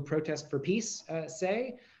to protest for peace,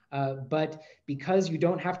 but because you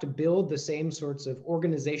don't have to build the same sorts of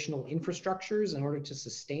organizational infrastructures in order to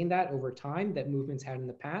sustain that over time that movements had in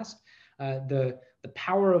the past, the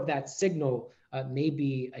power of that signal may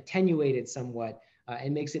be attenuated somewhat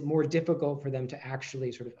and makes it more difficult for them to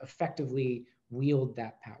actually sort of effectively wield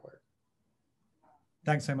that power.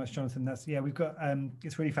 Thanks so much, Jonathan. We've got,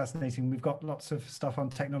 it's really fascinating. We've got lots of stuff on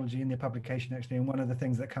technology in the publication actually. And one of the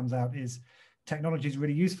things that comes out is technology is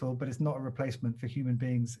really useful, but it's not a replacement for human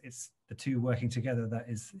beings. It's the two working together that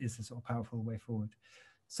is the sort of powerful way forward.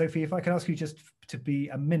 Sophie, if I can ask you just to be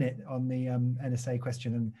a minute on the NSA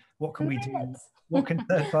question and what can we do? What can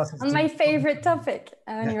third parties do? On my favorite topic.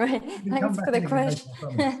 Anyway, thanks for the question.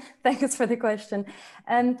 Thanks for the question.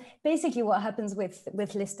 Basically, what happens with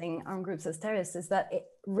listing armed groups as terrorists is that it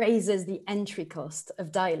raises the entry cost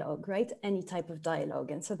of dialogue, right? Any type of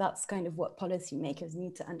dialogue. And so that's kind of what policymakers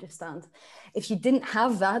need to understand. If you didn't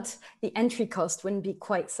have that, the entry cost wouldn't be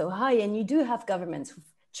quite so high. And you do have governments who've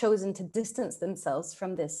chosen to distance themselves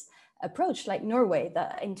from this approach, like Norway,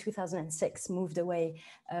 that in 2006 moved away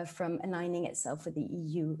from aligning itself with the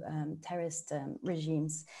EU terrorist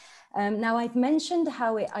regimes. Now, I've mentioned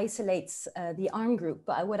how it isolates the armed group,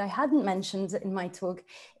 but what I hadn't mentioned in my talk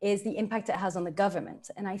is the impact it has on the government.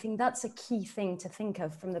 And I think that's a key thing to think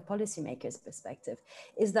of from the policymaker's perspective,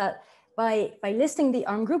 is that by listing the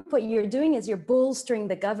armed group, what you're doing is you're bolstering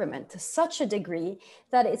the government to such a degree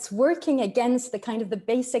that it's working against the kind of the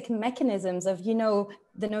basic mechanisms of, you know,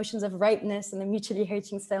 the notions of ripeness and the mutually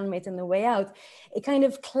hurting stalemate and the way out. It kind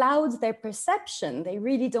of clouds their perception. They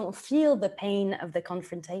really don't feel the pain of the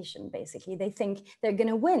confrontation, basically. They think they're going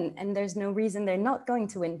to win, and there's no reason they're not going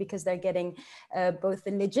to win because they're getting both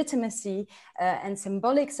the legitimacy and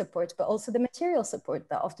symbolic support, but also the material support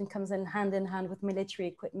that often comes in hand with military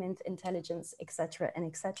equipment, intelligence, etc. and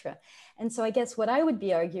etc. And so I guess what I would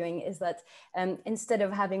be arguing is that instead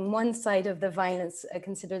of having one side of the violence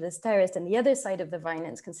considered as terrorist and the other side of the violence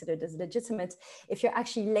considered as legitimate, if you're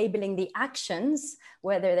actually labeling the actions,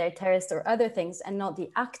 whether they're terrorist or other things, and not the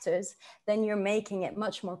actors, then you're making it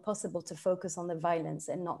much more possible to focus on the violence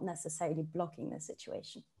and not necessarily blocking the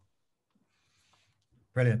situation.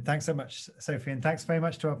 Brilliant. Thanks so much, Sophie, and thanks very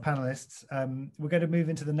much to our panelists. We're going to move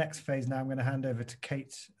into the next phase now. I'm going to hand over to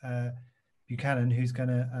Kate Buchanan, who's going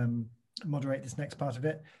to moderate this next part of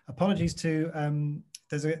it. Apologies to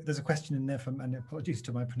there's a question in there from, and apologies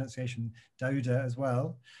to my pronunciation, Dauda as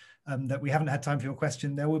well, that we haven't had time for your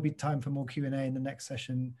question. There will be time for more Q&A in the next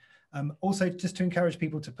session. Also, just to encourage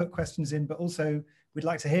people to put questions in, but also we'd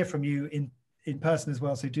like to hear from you in person as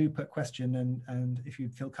well. So do put question, and if you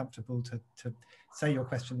feel comfortable to say your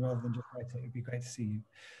question rather than just write it, it'd be great to see you.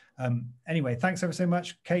 Anyway, thanks ever so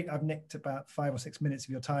much. Kate, I've nicked about 5 or 6 minutes of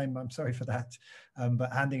your time. I'm sorry for that,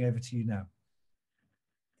 but handing over to you now.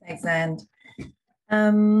 Thanks, and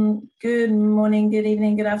good morning, good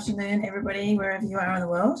evening, good afternoon, everybody, wherever you are in the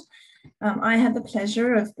world. I had the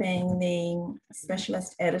pleasure of being the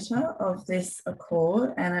specialist editor of this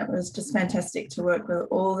Accord, and it was just fantastic to work with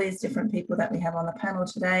all these different people that we have on the panel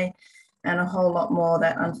today, and a whole lot more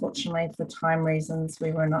that unfortunately for time reasons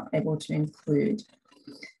we were not able to include.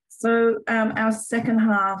 So our second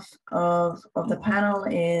half of the panel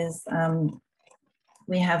is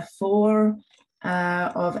we have 4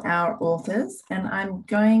 of our authors, and I'm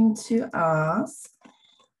going to ask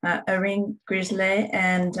Irene Grisley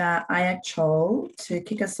and Ayak Chol to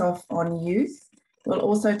kick us off on youth. We'll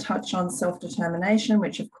also touch on self-determination,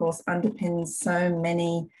 which of course underpins so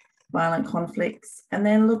many violent conflicts, and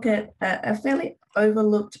then look at a fairly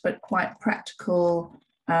overlooked but quite practical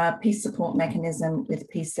peace support mechanism with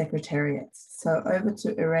peace secretariats. So over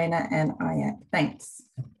to Irena and Ayak. Thanks.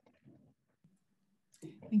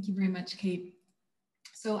 Thank you very much, Kate.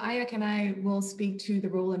 So Ayak and I will speak to the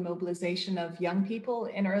role and mobilization of young people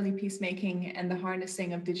in early peacemaking and the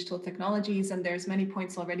harnessing of digital technologies. And there's many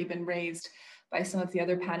points already been raised by some of the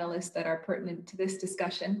other panelists that are pertinent to this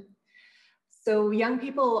discussion. So young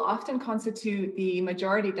people often constitute the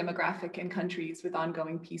majority demographic in countries with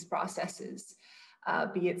ongoing peace processes,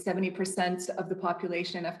 be it 70% of the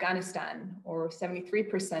population in Afghanistan or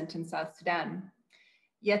 73% in South Sudan.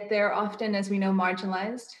 Yet they're often, as we know,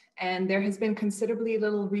 marginalized, and there has been considerably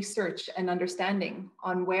little research and understanding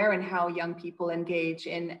on where and how young people engage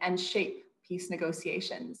in and shape peace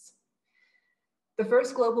negotiations. The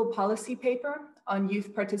first global policy paper on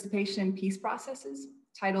youth participation in peace processes,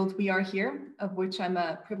 titled "We Are Here," of which I'm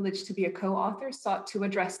privileged to be a co-author, sought to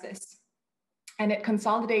address this. And it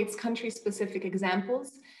consolidates country-specific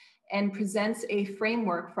examples and presents a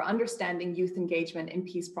framework for understanding youth engagement in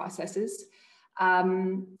peace processes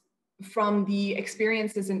from the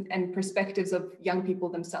experiences and perspectives of young people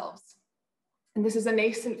themselves. And this is a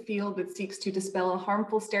nascent field that seeks to dispel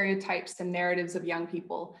harmful stereotypes and narratives of young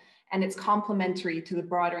people, and it's complementary to the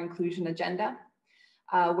broader inclusion agenda,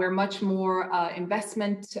 where much more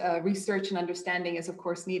investment, research, and understanding is, of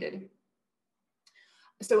course, needed.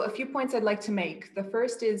 So a few points I'd like to make. The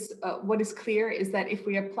first is, what is clear is that if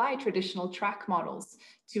we apply traditional track models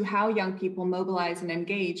to how young people mobilize and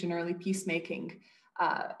engage in early peacemaking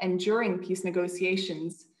and during peace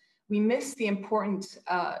negotiations, we miss the important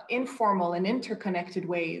informal and interconnected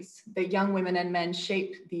ways that young women and men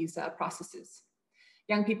shape these processes.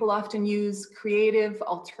 Young people often use creative,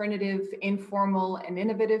 alternative, informal, and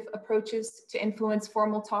innovative approaches to influence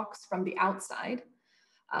formal talks from the outside.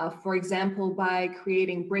 For example, by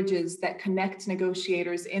creating bridges that connect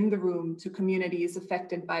negotiators in the room to communities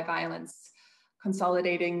affected by violence,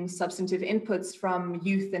 consolidating substantive inputs from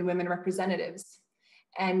youth and women representatives,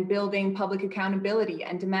 and building public accountability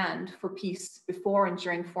and demand for peace before and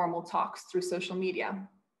during formal talks through social media.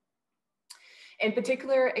 In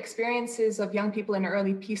particular, experiences of young people in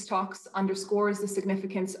early peace talks underscores the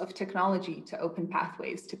significance of technology to open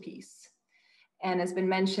pathways to peace. And has been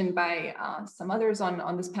mentioned by some others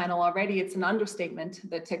on this panel already, it's an understatement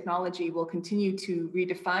that technology will continue to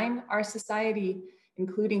redefine our society,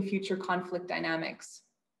 including future conflict dynamics.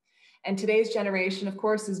 And today's generation, of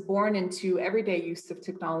course, is born into everyday use of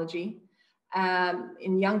technology.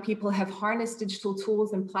 And young people have harnessed digital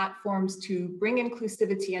tools and platforms to bring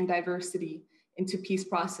inclusivity and diversity into peace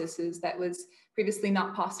processes that was previously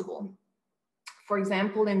not possible. For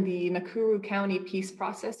example, in the Nakuru County peace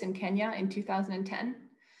process in Kenya in 2010,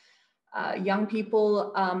 young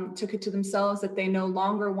people took it to themselves that they no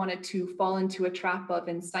longer wanted to fall into a trap of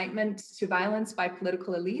incitement to violence by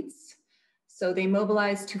political elites. So they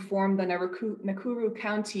mobilized to form the Nakuru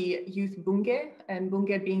County Youth Bunge, and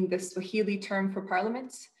Bunge being the Swahili term for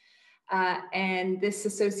parliament. And this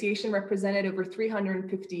association represented over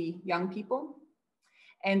 350 young people,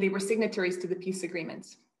 and they were signatories to the peace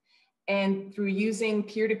agreement. And through using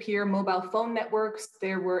peer-to-peer mobile phone networks,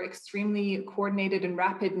 there were extremely coordinated and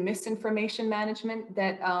rapid misinformation management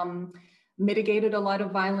that mitigated a lot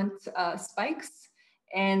of violent spikes.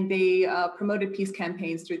 And they promoted peace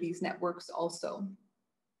campaigns through these networks also.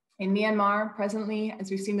 In Myanmar, presently,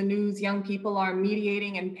 as we've seen the news, young people are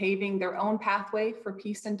mediating and paving their own pathway for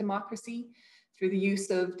peace and democracy through the use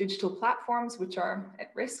of digital platforms, which are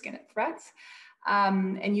at risk and at threat.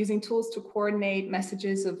 And using tools to coordinate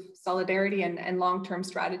messages of solidarity and long-term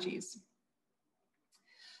strategies.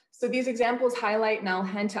 So these examples highlight, and I'll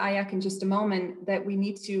hand to Ayak in just a moment, that we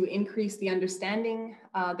need to increase the understanding,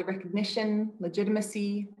 the recognition,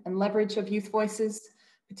 legitimacy, and leverage of youth voices,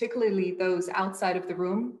 particularly those outside of the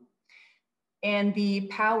room, and the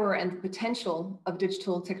power and potential of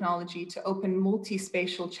digital technology to open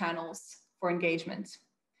multi-spatial channels for engagement.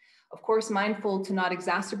 Of course, mindful to not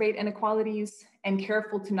exacerbate inequalities and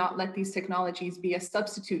careful to not let these technologies be a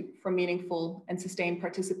substitute for meaningful and sustained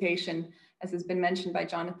participation, as has been mentioned by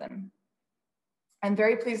Jonathan. I'm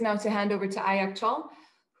very pleased now to hand over to Ayak Chol,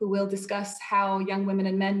 who will discuss how young women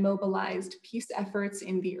and men mobilized peace efforts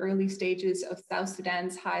in the early stages of South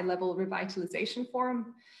Sudan's high-level revitalization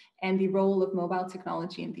forum and the role of mobile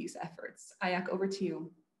technology in these efforts. Ayak, over to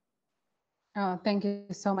you. Oh, thank you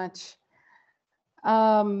so much.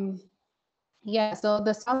 Yeah, so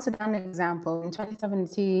the South Sudan example, in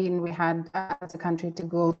 2017, we had as a country to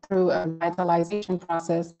go through a revitalization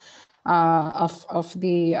process of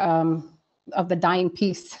the dying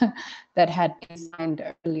peace that had been signed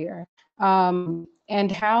earlier.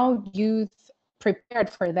 And how youth prepared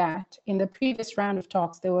for that. In the previous round of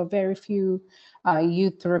talks, there were very few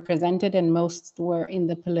youth represented, and most were in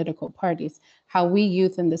the political parties. How we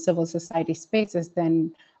youth in the civil society spaces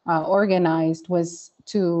then organized was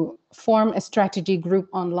to form a strategy group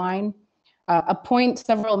online, appoint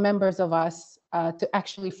several members of us to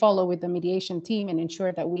actually follow with the mediation team and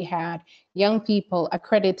ensure that we had young people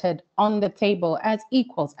accredited on the table as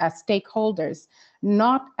equals, as stakeholders,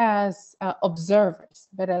 not as observers,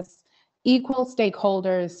 but as equal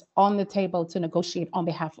stakeholders on the table to negotiate on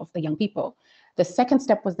behalf of the young people. The second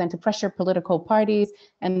step was then to pressure political parties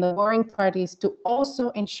and the warring parties to also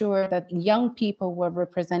ensure that young people were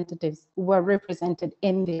represented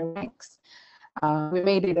in their ranks. We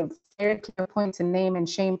made it a very clear point to name and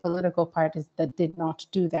shame political parties that did not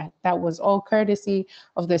do that. That was all courtesy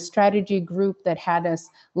of the strategy group that had us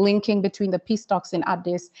linking between the peace talks in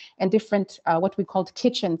Addis and different, what we called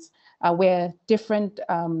kitchens, where different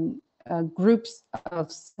groups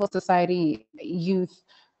of civil society youth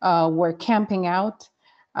were camping out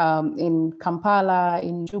in Kampala,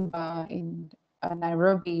 in Juba, in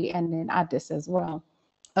Nairobi, and in Addis as well.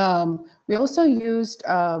 We also used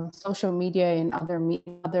social media in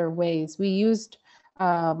other ways. We used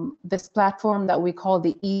this platform that we call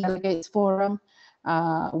the e-delegates forum,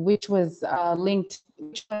 which was linked,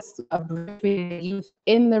 which was between the youth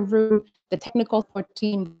in the room, the technical support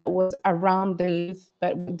team that was around the youth,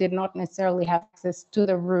 but did not necessarily have access to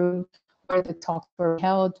the room where the talks were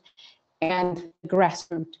held, and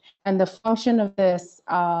grassroots. And the function of this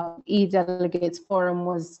e-delegates forum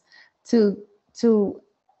was to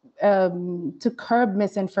curb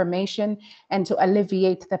misinformation and to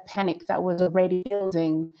alleviate the panic that was already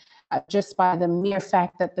building just by the mere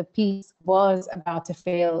fact that the peace was about to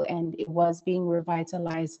fail and it was being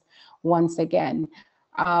revitalized once again.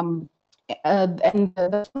 And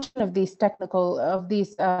the function of these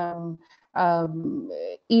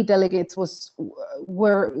e-delegates were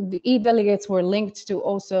linked to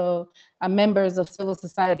also members of civil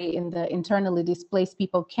society in the internally displaced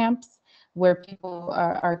people camps, where people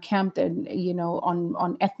are camped and,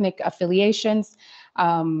 on ethnic affiliations,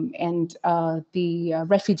 and the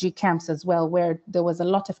refugee camps as well, where there was a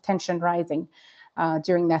lot of tension rising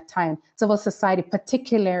during that time. Civil society,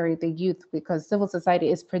 particularly the youth, because civil society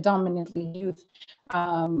is predominantly youth,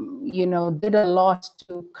 did a lot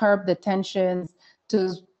to curb the tensions,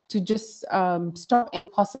 to just stop a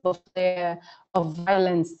possible flare of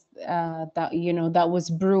violence that was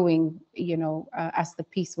brewing, as the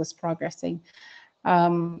peace was progressing.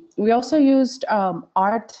 We also used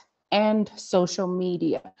art and social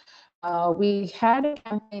media. We had a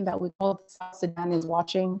campaign that we called South Sudan is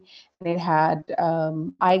Watching, and it had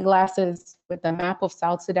eyeglasses with a map of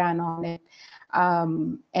South Sudan on it.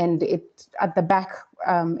 And it at the back,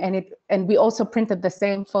 and we also printed the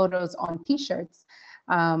same photos on T-shirts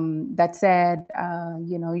that said,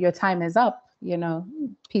 your time is up,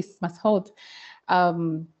 peace must hold.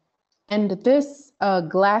 And this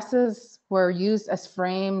glasses were used as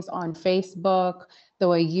frames on Facebook. They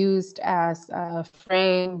were used as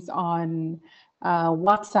frames on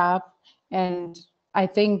WhatsApp. And I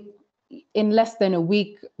think in less than a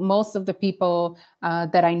week, most of the people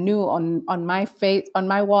that I knew on my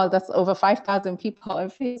wall, that's over 5,000 people on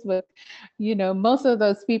Facebook,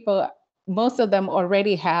 most of them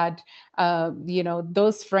already had,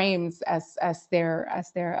 those frames as their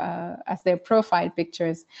profile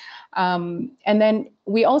pictures. And then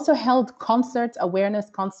we also held awareness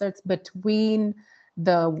concerts between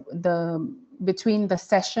the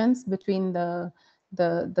sessions, between the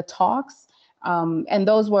talks. And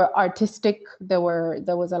those were artistic. There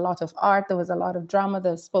was a lot of art, there was a lot of drama,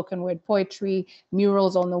 the spoken word poetry,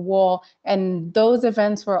 murals on the wall. And those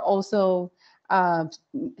events were also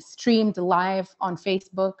streamed live on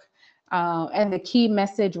Facebook. And the key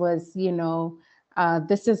message was,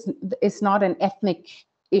 it's not an ethnic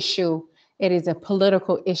issue, it is a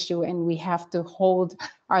political issue, and we have to hold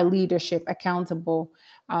our leadership accountable.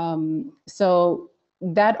 So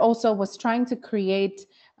that also was trying to create,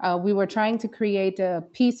 we were trying to create a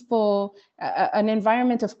peaceful, an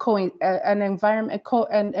environment of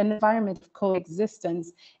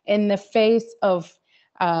coexistence in the face of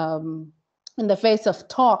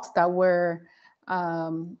talks that were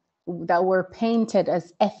painted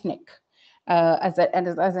as ethnic, as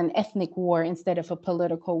an ethnic war instead of a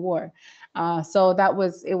political war. So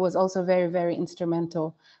it was also very, very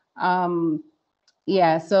instrumental. So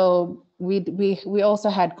we also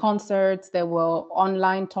had concerts, there were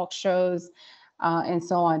online talk shows, and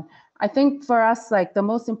so on. I think for us, like the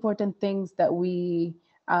most important things that we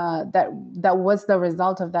that was the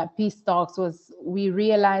result of that peace talks was we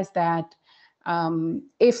realized that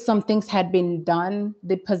if some things had been done,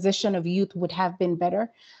 the position of youth would have been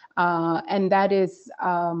better. And that is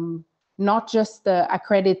not just the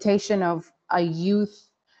accreditation of a youth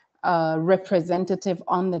representative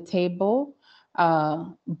on the table,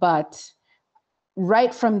 but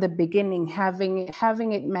right from the beginning, having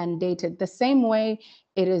it mandated the same way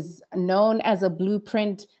it is known as a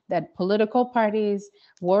blueprint that political parties,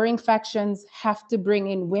 warring factions have to bring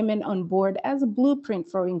in women on board as a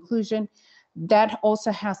blueprint for inclusion. That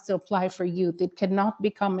also has to apply for youth. It cannot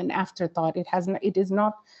become an afterthought. It is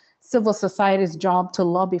not civil society's job to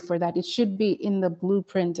lobby for that. It should be in the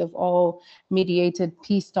blueprint of all mediated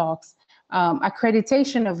peace talks.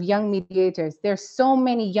 Accreditation of young mediators. There's so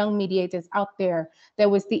many young mediators out there. There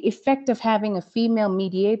was the effect of having a female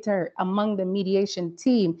mediator among the mediation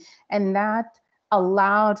team, and that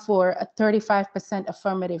allowed for a 35%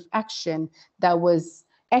 affirmative action that was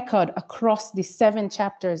echoed across the 7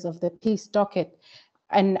 chapters of the peace docket.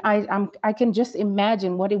 And I can just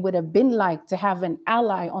imagine what it would have been like to have an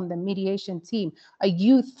ally on the mediation team, a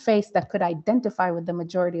youth face that could identify with the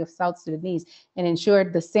majority of South Sudanese and ensure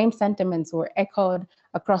the same sentiments were echoed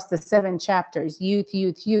across the 7 chapters, youth,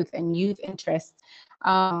 youth, youth, and youth interests.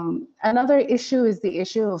 Another issue is the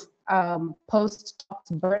issue of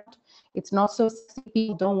post-talks burnt. It's not so sexy.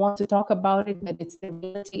 People don't want to talk about it, but it's the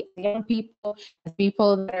reality of young people,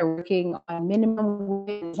 people that are working on minimum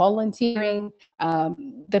wage, volunteering.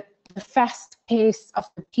 The fast pace of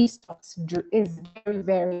the peace talks is very,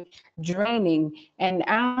 very draining. And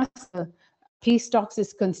as the peace talks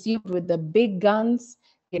is consumed with the big guns,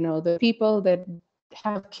 you know, the people that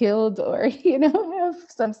have killed or, you know, have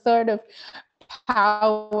some sort of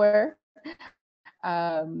power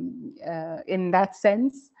in that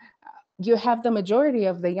sense, you have the majority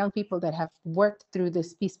of the young people that have worked through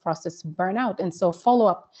this peace process burn out. And so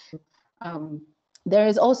follow-up. There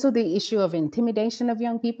is also the issue of intimidation of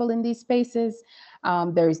young people in these spaces.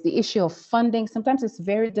 There is the issue of funding. Sometimes it's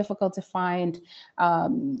very difficult to find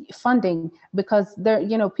funding because there,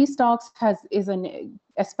 you know, peace talks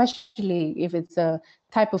especially if it's a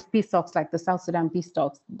type of peace talks like the South Sudan peace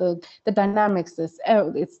talks, the dynamics is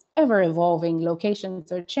it's ever evolving.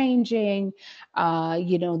 Locations are changing.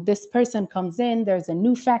 You know, this person comes in, there's a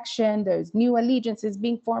new faction, there's new allegiances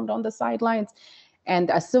being formed on the sidelines.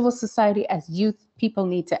 And as civil society, as youth, people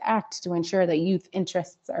need to act to ensure that youth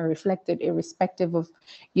interests are reflected, irrespective of,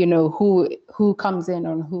 you know, who comes in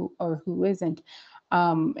or who isn't.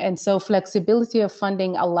 And so flexibility of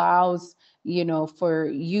funding allows, you know, for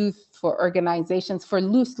youth, for organizations, for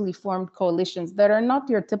loosely formed coalitions that are not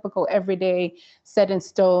your typical everyday set in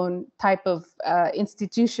stone type of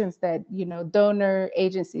institutions that, you know, donor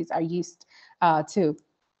agencies are used to.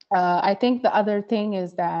 I think the other thing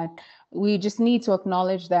is that we just need to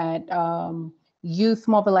acknowledge that youth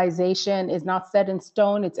mobilization is not set in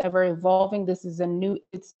stone. It's ever evolving. This is a new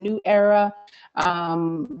era.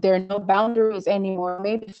 There are no boundaries anymore,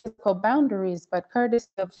 maybe physical boundaries, but courtesy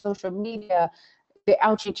of social media, the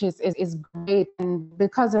outreach is great. And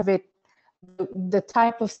because of it, the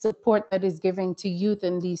type of support that is given to youth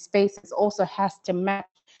in these spaces also has to match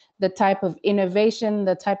the type of innovation,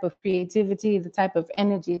 the type of creativity, the type of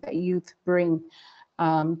energy that youth bring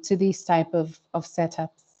to these type of setups.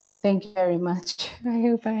 Thank you very much. I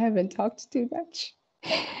hope I haven't talked too much.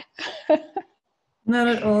 Not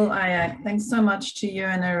at all, Ayak. Thanks so much to you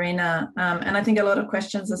and Irina. And I think a lot of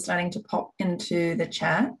questions are starting to pop into the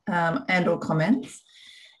chat and or comments.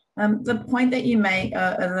 The point that you make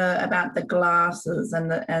about the glasses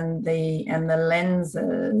and the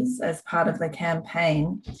lenses as part of the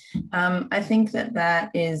campaign, I think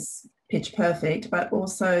that is pitch perfect, but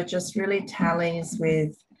also just really tallies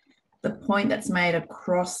with the point that's made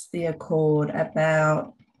across the Accord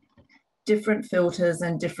about different filters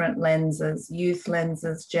and different lenses, youth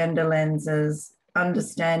lenses, gender lenses,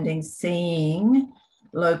 understanding, seeing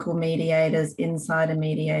local mediators, insider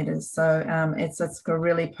mediators. So it's a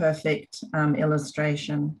really perfect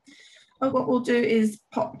illustration. But what we'll do is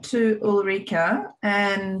pop to Ulrika,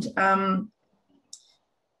 and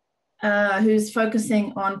who's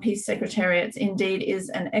focusing on peace secretariats, indeed is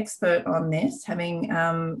an expert on this, having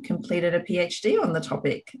completed a PhD on the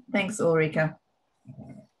topic. Thanks, Ulrika.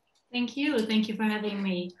 Thank you. Thank you for having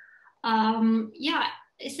me. Yeah,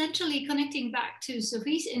 essentially connecting back to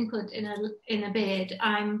Sophie's input in a bit,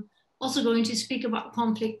 I'm also going to speak about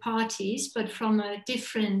conflict parties, but from a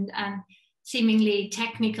different and seemingly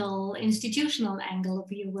technical institutional angle,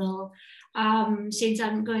 if you will, since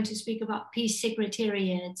I'm going to speak about peace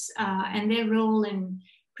secretariats and their role in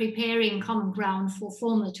preparing common ground for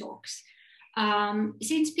formal talks.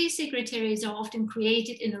 Since peace secretariats are often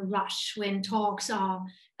created in a rush when talks are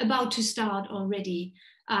about to start already,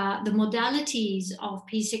 the modalities of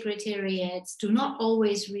peace secretariats do not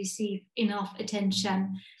always receive enough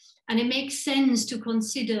attention. And it makes sense to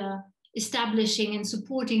consider establishing and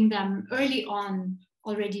supporting them early on,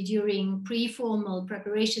 already during pre-formal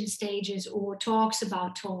preparation stages or talks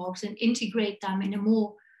about talks, and integrate them in a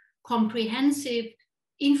more comprehensive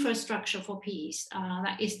infrastructure for peace.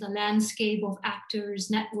 That is the landscape of actors,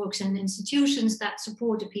 networks, and institutions that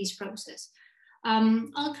support the peace process.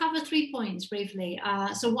 I'll cover 3 points briefly.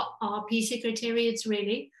 So what are peace secretariats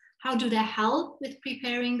really? How do they help with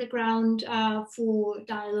preparing the ground for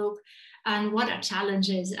dialogue? And what are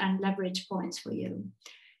challenges and leverage points for you?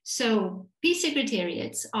 So peace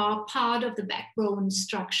secretariats are part of the backbone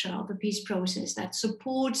structure of the peace process that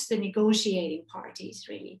supports the negotiating parties,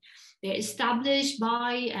 really. They're established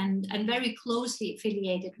by and very closely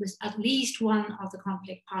affiliated with at least one of the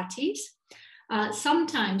conflict parties.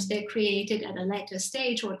 Sometimes they're created at a later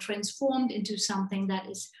stage or transformed into something that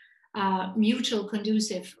is mutual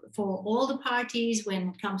conducive for all the parties when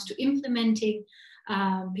it comes to implementing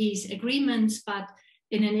peace agreements. But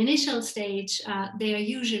in an initial stage, they are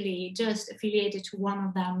usually just affiliated to one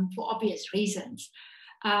of them for obvious reasons.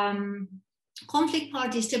 Conflict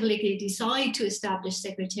parties typically decide to establish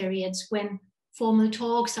secretariats when formal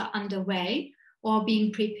talks are underway or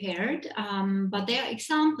being prepared, but there are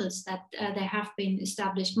examples that they have been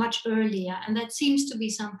established much earlier, and that seems to be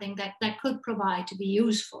something that could provide to be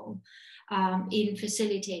useful in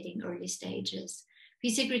facilitating early stages.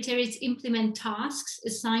 Peace secretariats implement tasks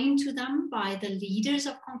assigned to them by the leaders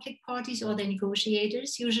of conflict parties or the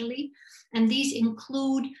negotiators usually, and these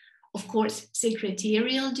include, of course,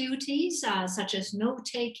 secretarial duties such as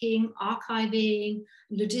note-taking, archiving,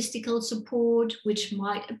 logistical support, which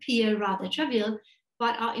might appear rather trivial,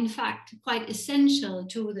 but are in fact quite essential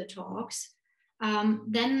to the talks.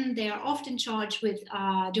 Then they are often charged with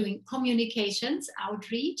doing communications,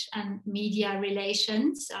 outreach, and media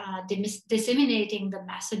relations, disseminating the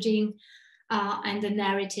messaging and the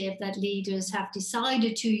narrative that leaders have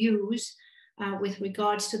decided to use with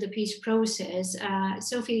regards to the peace process.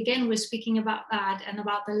 Sophie again was speaking about that and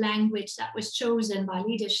about the language that was chosen by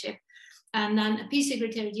leadership. And then a peace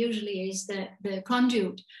secretary usually is the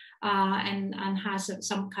conduit and has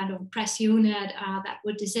some kind of press unit that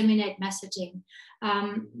would disseminate messaging.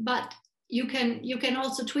 But you can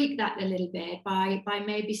also tweak that a little bit by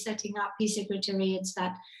maybe setting up peace secretariats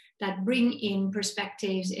that bring in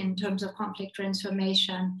perspectives in terms of conflict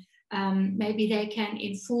transformation. Maybe they can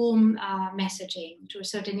inform messaging to a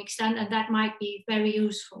certain extent, and that might be very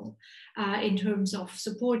useful in terms of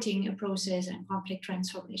supporting a process and conflict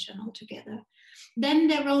transformation altogether. Then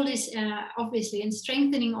their role is obviously in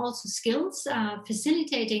strengthening also skills,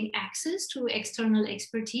 facilitating access to external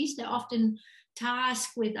expertise. They're often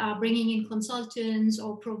tasked with bringing in consultants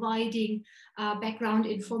or providing background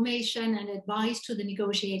information and advice to the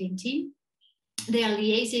negotiating team. They are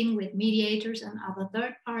liaising with mediators and other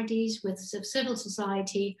third parties, with civil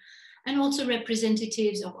society, and also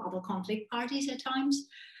representatives of other conflict parties at times.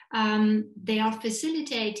 They are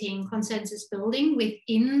facilitating consensus building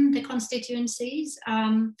within the constituencies,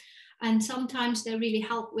 and sometimes they really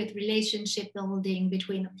help with relationship building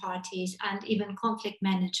between the parties and even conflict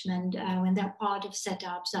management when they're part of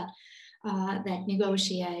setups that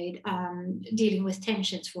negotiate, dealing with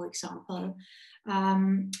tensions, for example.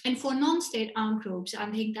 And for non-state armed groups, I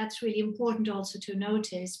think that's really important also to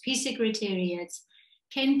notice, peace secretariats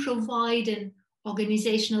can provide an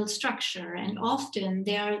organizational structure, and often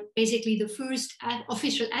they are basically the first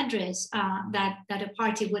official address that a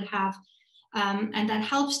party would have, and that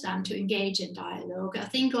helps them to engage in dialogue. I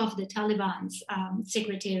think of the Taliban's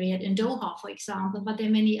secretariat in Doha, for example, but there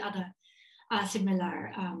are many other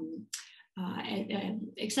similar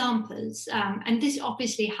examples. And this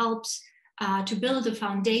obviously helps to build a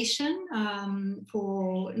foundation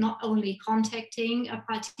for not only contacting a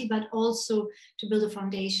party, but also to build a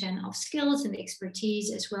foundation of skills and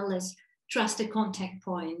expertise, as well as trusted contact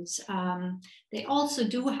points. They also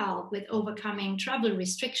do help with overcoming travel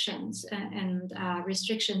restrictions and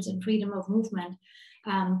restrictions in freedom of movement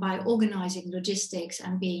by organizing logistics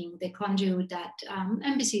and being the conduit that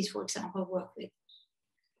embassies, for example, work with.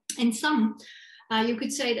 In some, you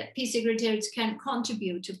could say that peace secretariats can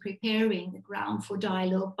contribute to preparing the ground for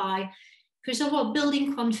dialogue by, first of all,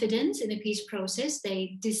 building confidence in the peace process.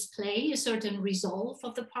 They display a certain resolve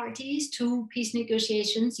of the parties to peace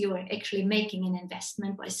negotiations. You are actually making an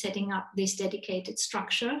investment by setting up this dedicated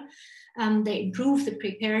structure. They improve the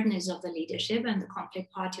preparedness of the leadership and the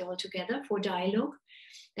conflict party altogether for dialogue.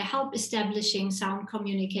 They help establishing sound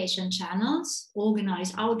communication channels,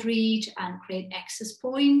 organize outreach, and create access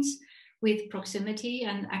points with proximity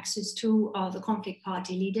and access to the conflict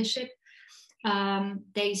party leadership.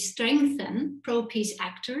 They strengthen pro-peace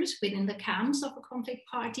actors within the camps of the conflict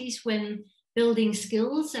parties when building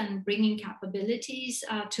skills and bringing capabilities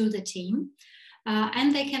to the team.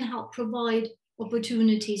 And they can help provide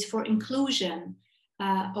opportunities for inclusion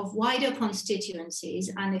of wider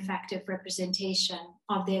constituencies and effective representation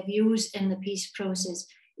of their views in the peace process,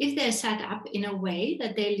 if they're set up in a way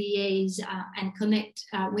that they liaise and connect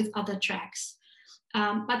with other tracks.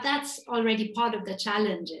 But that's already part of the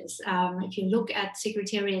challenges. If you look at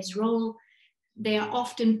Secretariat's role, they are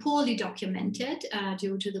often poorly documented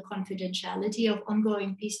due to the confidentiality of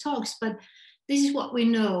ongoing peace talks. But this is what we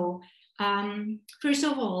know. First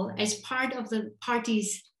of all, as part of the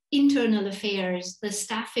party's internal affairs, the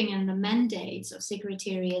staffing and the mandates of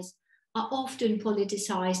secretariats are often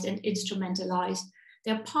politicized and instrumentalized.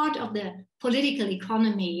 They're part of the political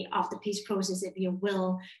economy of the peace process, if you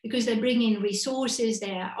will, because they bring in resources.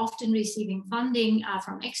 They are often receiving funding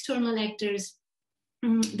from external actors.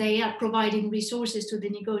 They are providing resources to the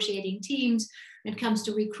negotiating teams when it comes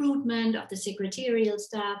to recruitment of the secretarial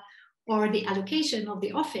staff or the allocation of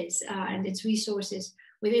the office and its resources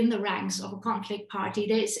within the ranks of a conflict party.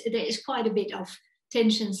 There is quite a bit of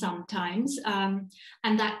tension sometimes, and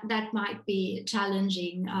that might be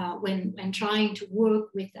challenging when trying to work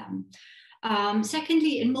with them.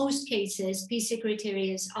 Secondly, in most cases, peace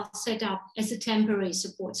secretariats are set up as a temporary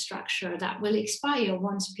support structure that will expire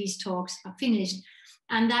once peace talks are finished.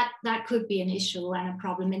 And that could be an issue and a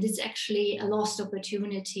problem. And it's actually a lost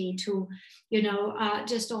opportunity to,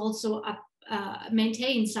 just also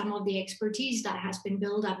maintain some of the expertise that has been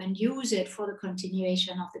built up and use it for the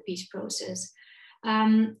continuation of the peace process.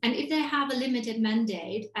 And if they have a limited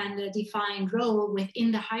mandate and a defined role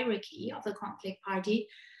within the hierarchy of the conflict party,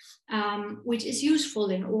 which is useful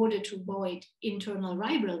in order to avoid internal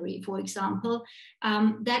rivalry, for example,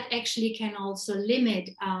 that actually can also limit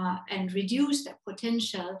and reduce their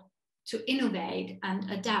potential to innovate and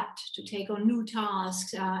adapt, to take on new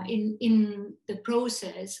tasks in the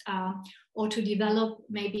process, or to develop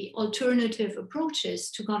maybe alternative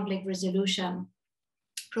approaches to conflict resolution,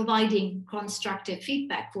 providing constructive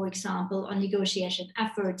feedback, for example, on negotiation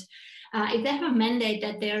effort. If they have a mandate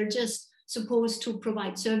that they're just supposed to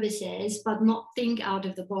provide services, but not think out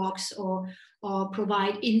of the box or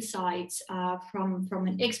provide insights from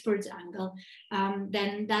an expert's angle,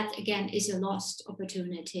 then that again is a lost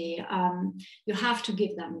opportunity. You have to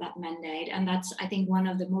give them that mandate. And that's, I think, one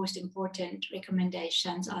of the most important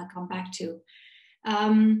recommendations I'll come back to.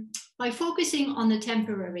 By focusing on the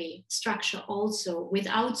temporary structure also,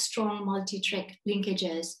 without strong multi-track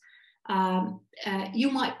linkages,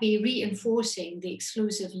 you might be reinforcing the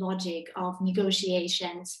exclusive logic of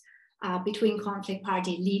negotiations between conflict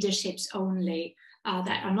party leaderships only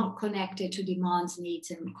that are not connected to demands, needs,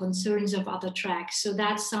 and concerns of other tracks. So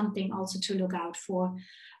that's something also to look out for,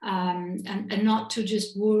 and not to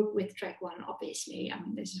just work with track one, obviously. I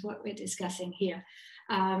mean, this is what we're discussing here.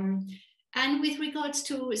 And with regards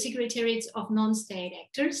to secretariats of non-state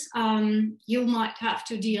actors, you might have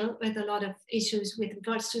to deal with a lot of issues with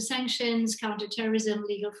regards to sanctions, counterterrorism,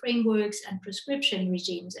 legal frameworks, and prescription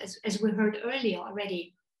regimes, as we heard earlier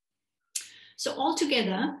already. So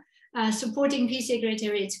altogether, supporting peace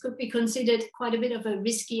secretariats could be considered quite a bit of a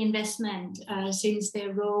risky investment, since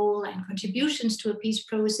their role and contributions to a peace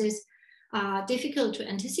process are difficult to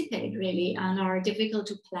anticipate, really, and are difficult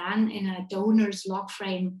to plan in a donor's log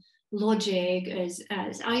frame logic, as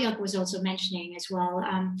Ayak was also mentioning as well.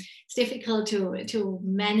 It's difficult to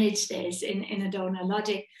manage this in a donor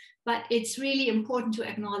logic, but it's really important to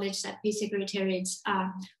acknowledge that peace secretariats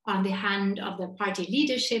are on the hand of the party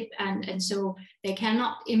leadership, and so they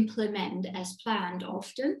cannot implement as planned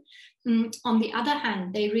often. On the other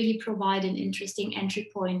hand, they really provide an interesting entry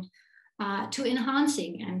point to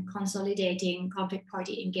enhancing and consolidating conflict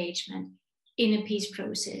party engagement in a peace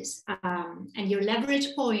process. And your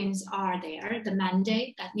leverage points are there, the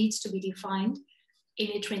mandate that needs to be defined in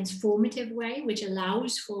a transformative way, which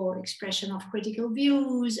allows for expression of critical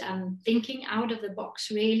views and thinking out of the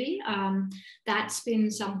box, really. That's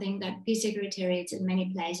been something that peace secretariats in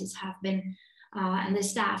many places have been, and the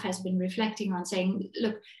staff has been reflecting on, saying,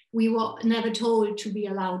 look, we were never told to be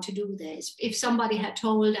allowed to do this. If somebody had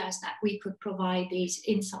told us that we could provide these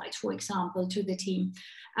insights, for example, to the team,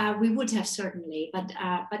 we would have certainly, but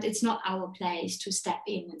it's not our place to step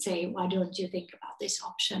in and say, why don't you think about this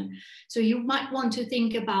option? So you might want to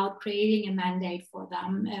think about creating a mandate for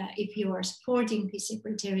them if you are supporting peace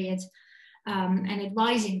secretariats and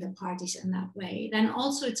advising the parties in that way. Then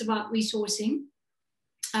also it's about resourcing.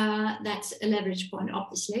 That's a leverage point,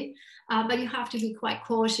 obviously, but you have to be quite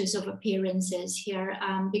cautious of appearances here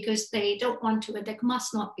because they don't want to, and they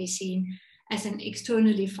must not be seen as an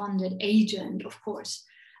externally funded agent, of course.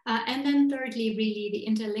 And then thirdly, really the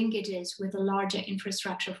interlinkages with a larger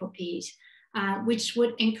infrastructure for peace, which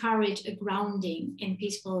would encourage a grounding in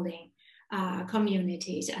peace building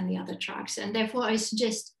communities and the other tracks. And therefore I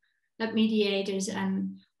suggest that mediators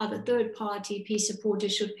and other third-party peace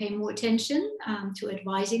supporters should pay more attention to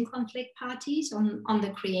advising conflict parties on the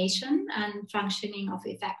creation and functioning of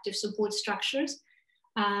effective support structures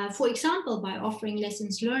For example, by offering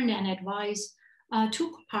lessons learned and advice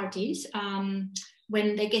to parties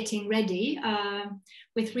when they're getting ready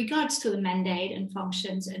with regards to the mandate and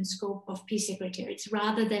functions and scope of peace secretariats,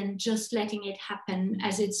 rather than just letting it happen,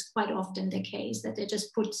 as it's quite often the case, that they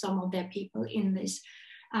just put some of their people in this.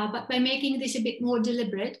 But by making this a bit more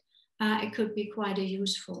deliberate, it could be quite a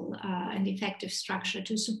useful and effective structure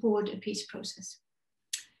to support a peace process.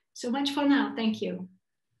 So much for now. Thank you.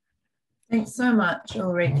 Thanks so much,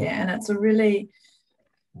 Ulrike. And it's a really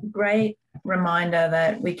great reminder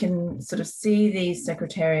that we can sort of see these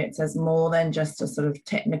secretariats as more than just a sort of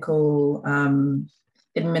technical,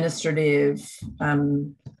 administrative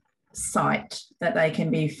site, that they can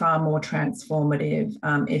be far more transformative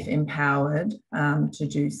if empowered to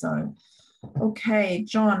do so. Okay,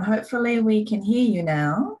 John, hopefully we can hear you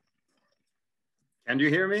now. Can you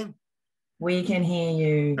hear me? We can hear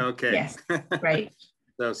you. Okay. Yes, great.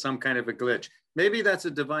 So some kind of a glitch. Maybe that's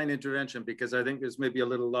a divine intervention, because I think there's maybe a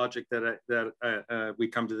little logic that we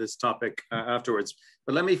come to this topic afterwards.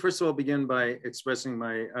 But let me first of all begin by expressing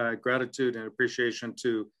my gratitude and appreciation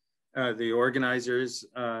to the organizers,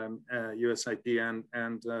 USIP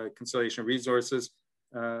and Conciliation Resources,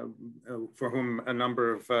 for whom a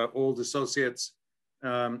number of old associates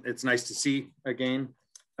it's nice to see again.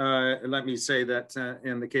 Let me say that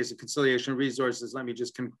in the case of Conciliation Resources, let me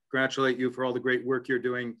just congratulate you for all the great work you're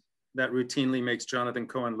doing that routinely makes Jonathan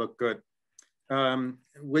Cohen look good.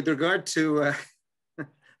 With regard to,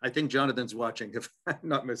 I think Jonathan's watching, if I'm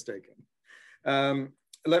not mistaken.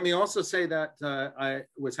 Let me also say that I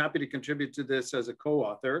was happy to contribute to this as a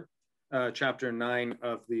co-author, chapter 9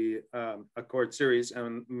 of the Accord series.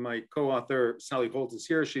 And my co-author, Sally Holt, is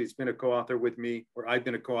here. She's been a co-author with me, or I've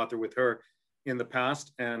been a co-author with her in the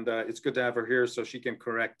past. And it's good to have her here so she can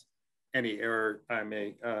correct any error I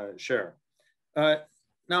may share.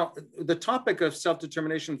 Now, the topic of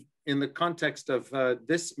self-determination in the context of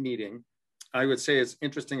this meeting, I would say is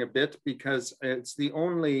interesting a bit, because it's the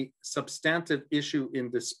only substantive issue in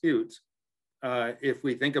dispute if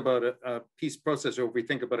we think about a peace process, or if we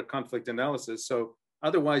think about a conflict analysis. So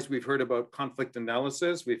otherwise, we've heard about conflict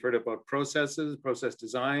analysis, we've heard about processes, process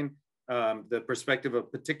design, the perspective of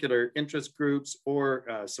particular interest groups, or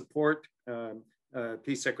support,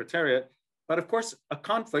 peace secretariat. But of course, a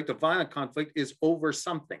conflict, a violent conflict, is over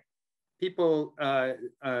something. People on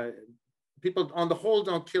the whole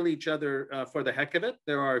don't kill each other for the heck of it.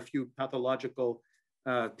 There are a few pathological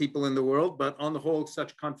people in the world, but on the whole,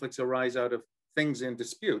 such conflicts arise out of things in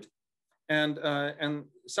dispute. And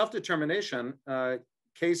self-determination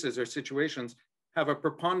cases or situations have a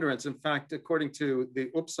preponderance. In fact, according to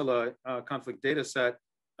the Uppsala conflict data set,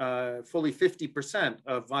 fully 50%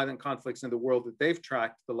 of violent conflicts in the world that they've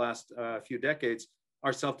tracked the last few decades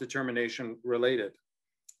are self-determination related.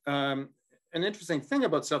 An interesting thing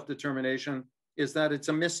about self-determination is that it's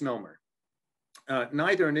a misnomer.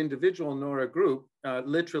 Neither an individual nor a group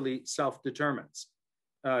literally self-determines.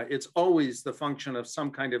 It's always the function of some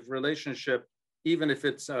kind of relationship, even if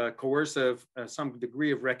it's coercive, some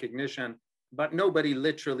degree of recognition, but nobody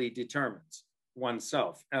literally determines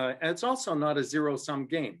oneself. And it's also not a zero-sum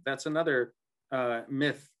game. That's another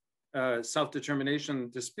myth. Self-determination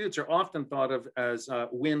disputes are often thought of as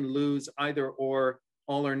win-lose, either or,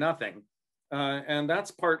 all or nothing. And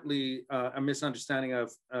that's partly a misunderstanding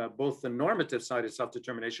of both the normative side of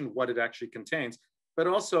self-determination, what it actually contains, but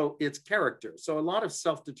also its character. So a lot of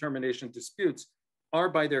self-determination disputes are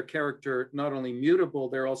by their character not only mutable,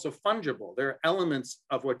 they're also fungible. There are elements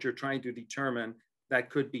of what you're trying to determine that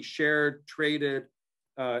could be shared, traded,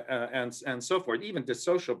 and so forth, even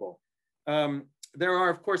dissociable. There are,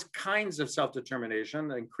 of course, kinds of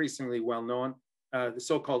self-determination, increasingly well-known, the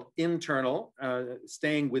so-called internal,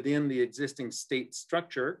 staying within the existing state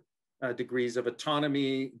structure, degrees of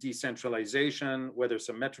autonomy, decentralization, whether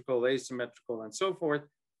symmetrical, asymmetrical, and so forth.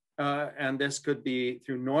 And this could be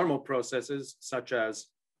through normal processes, such as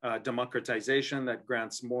democratization that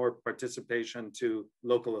grants more participation to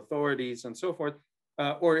local authorities and so forth.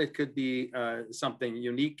 Or it could be something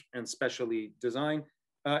unique and specially designed.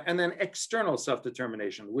 And then external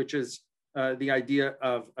self-determination, which is the idea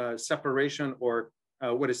of separation, or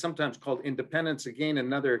what is sometimes called independence. Again,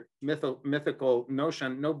 another mythical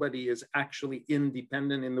notion. Nobody is actually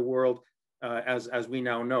independent in the world, as we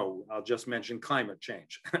now know. I'll just mention climate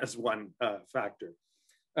change as one factor.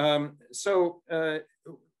 So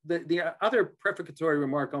the other prefatory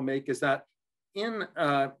remark I'll make is that in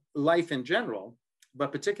life in general, but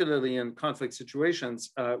particularly in conflict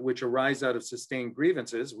situations which arise out of sustained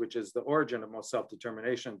grievances, which is the origin of most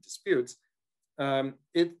self-determination disputes,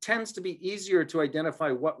 it tends to be easier to identify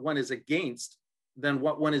what one is against than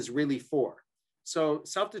what one is really for. So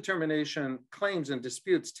self-determination claims and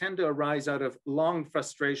disputes tend to arise out of long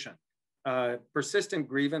frustration, persistent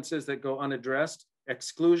grievances that go unaddressed,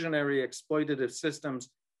 exclusionary exploitative systems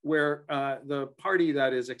where the party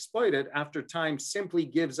that is exploited after time simply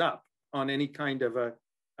gives up on any kind of a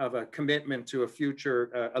commitment to a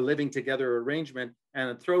future, a living together arrangement, and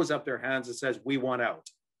it throws up their hands and says, we want out.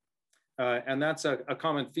 And that's a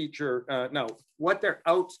common feature. Now, what they're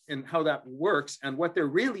out and how that works and what they're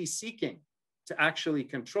really seeking to actually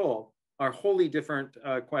control are wholly different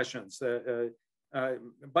questions.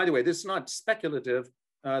 By the way, this is not speculative.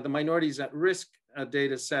 The minorities at risk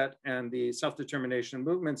data set and the self-determination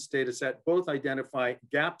movements data set both identify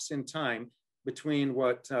gaps in time between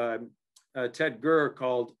what Ted Gurr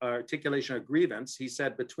called articulation of grievance. He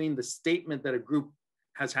said between the statement that a group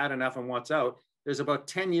has had enough and wants out, there's about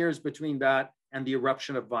 10 years between that and the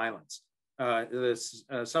eruption of violence. This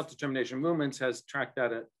self-determination movements has tracked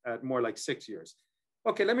that at more like 6 years.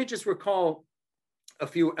 Okay, let me just recall a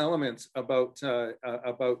few elements about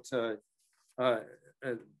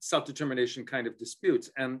self-determination kind of disputes.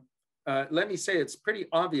 And let me say it's pretty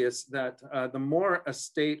obvious that the more a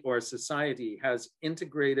state or a society has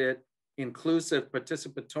integrated, inclusive,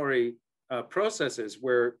 participatory processes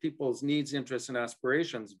where people's needs, interests, and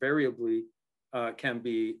aspirations variably can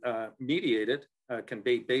be mediated, can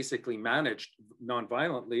be basically managed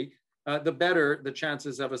non-violently, the better the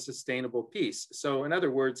chances of a sustainable peace. So in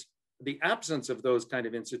other words, the absence of those kind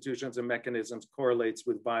of institutions and mechanisms correlates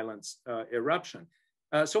with violence eruption.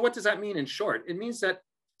 So what does that mean in short? It means that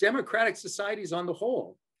democratic societies on the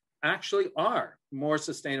whole actually are more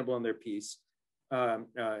sustainable in their peace. And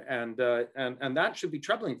that should be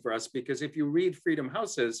troubling for us, because if you read Freedom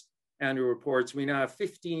House's annual reports, we now have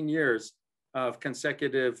 15 years of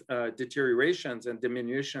consecutive deteriorations and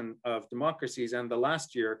diminution of democracies, and the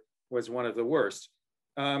last year was one of the worst.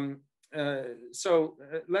 So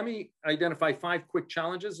let me identify 5 quick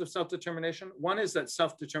challenges of self-determination. One is that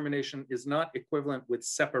self-determination is not equivalent with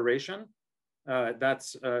separation.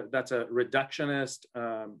 That's a reductionist,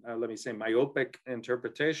 let me say, myopic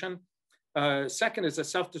interpretation. Second is that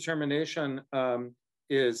self-determination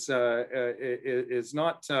does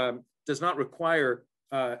not require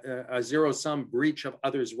a zero-sum breach of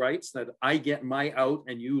others' rights, that I get my out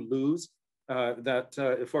and you lose.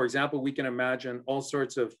 For example, we can imagine all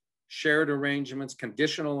sorts of shared arrangements,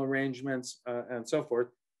 conditional arrangements, and so forth.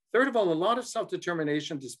 Third of all, a lot of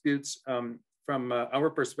self-determination disputes from our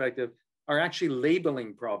perspective are actually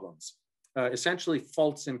labeling problems, essentially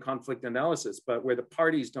faults in conflict analysis, but where the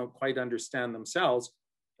parties don't quite understand themselves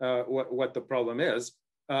what the problem is.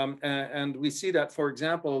 And we see that, for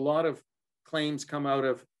example, a lot of claims come out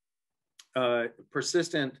of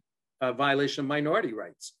persistent violation of minority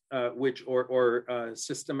rights, or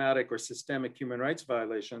systematic or systemic human rights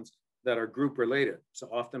violations that are group related. So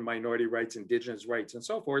often minority rights, indigenous rights, and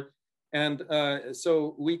so forth. And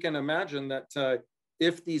so we can imagine that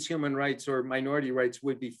if these human rights or minority rights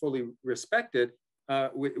would be fully respected,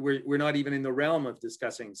 we're not even in the realm of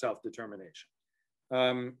discussing self-determination.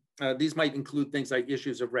 These might include things like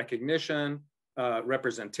issues of recognition,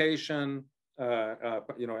 representation,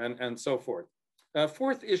 and so forth.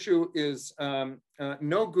 Fourth issue is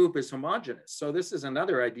no group is homogenous. So this is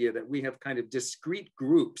another idea that we have kind of discrete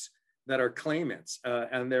groups that are claimants,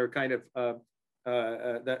 and they're kind of,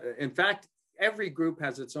 in fact, every group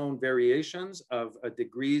has its own variations of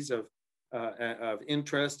degrees of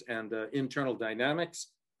interest and internal dynamics.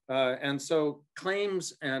 And so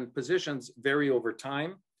claims and positions vary over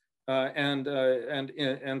time.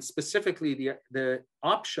 And specifically the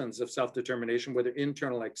options of self-determination, whether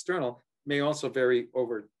internal or external, may also vary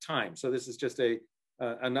over time. So this is just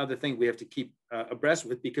another thing we have to keep abreast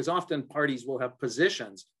with, because often parties will have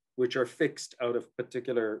positions which are fixed out of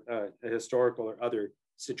particular historical or other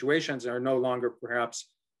situations and are no longer perhaps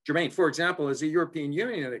germane. For example, as the European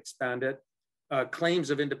Union expanded,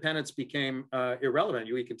 claims of independence became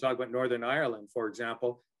irrelevant. We can talk about Northern Ireland, for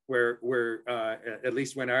example, where at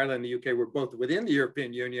least when Ireland and the UK were both within the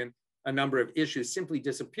European Union, a number of issues simply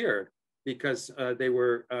disappeared because they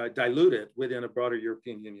were diluted within a broader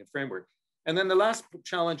European Union framework. And then the last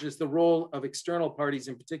challenge is the role of external parties,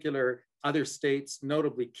 in particular other states,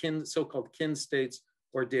 notably so-called kin states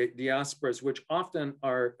or diasporas, which often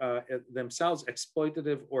are themselves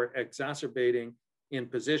exploitative or exacerbating in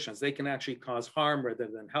positions. They can actually cause harm rather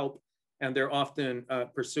than help, and they're often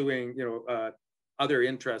pursuing, other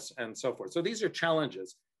interests and so forth. So these are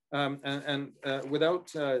challenges.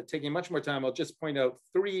 Without taking much more time, I'll just point out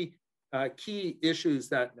 3 key issues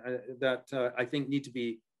that I think need to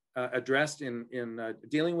be addressed in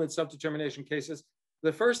dealing with self-determination cases.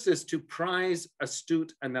 The first is to prize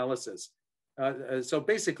astute analysis. So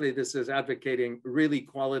basically, this is advocating really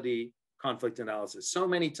quality conflict analysis. So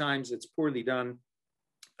many times it's poorly done.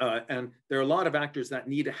 And there are a lot of actors that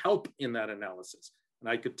need help in that analysis. And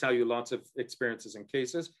I could tell you lots of experiences and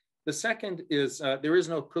cases. The second is there is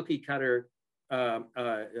no cookie cutter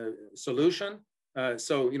solution.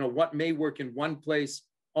 So, what may work in one place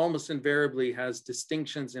almost invariably has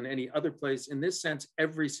distinctions in any other place. In this sense,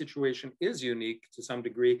 every situation is unique to some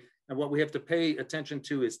degree. And what we have to pay attention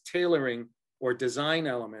to is tailoring or design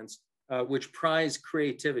elements which prize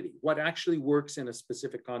creativity, what actually works in a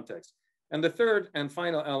specific context. And the third and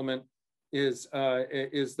final element is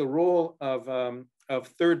the role of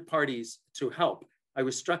third parties to help. I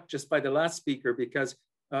was struck just by the last speaker because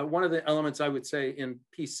one of the elements I would say in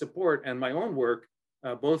peace support and my own work,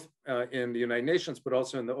 both in the United Nations, but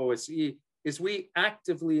also in the OSCE, is we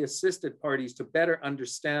actively assisted parties to better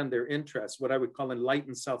understand their interests, what I would call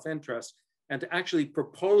enlightened self-interest, and to actually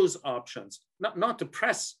propose options, not to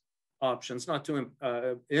press options, not to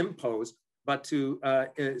impose, but to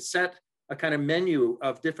set a kind of menu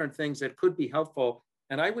of different things that could be helpful.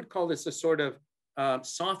 And I would call this a sort of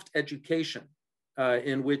soft education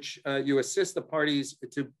in which you assist the parties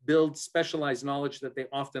to build specialized knowledge that they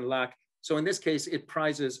often lack. So in this case, it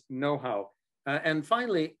prizes know-how. And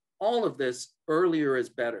finally, all of this earlier is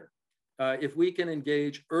better. If we can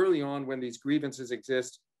engage early on when these grievances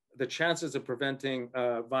exist, the chances of preventing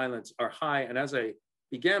violence are high. And as I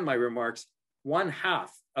began my remarks, 1/2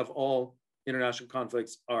 of all international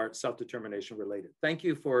conflicts are self-determination related. Thank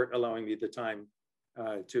you for allowing me the time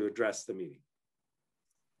to address the meeting.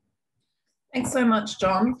 Thanks so much,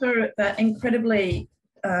 John, for that incredibly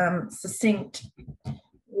succinct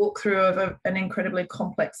walkthrough of an incredibly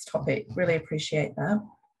complex topic. Really appreciate that.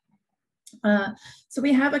 So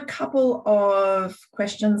we have a couple of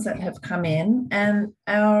questions that have come in, and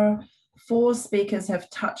our 4 speakers have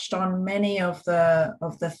touched on many of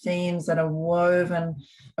the themes that are woven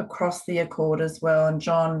across the Accord as well. And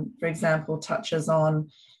John, for example, touches on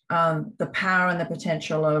the power and the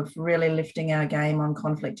potential of really lifting our game on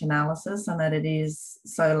conflict analysis, and that it is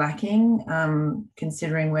so lacking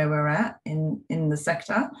considering where we're at in the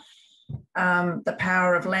sector. The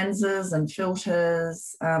power of lenses and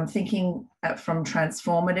filters, thinking from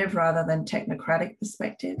transformative rather than technocratic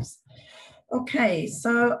perspectives. Okay,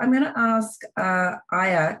 so I'm going to ask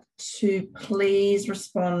Ayak to please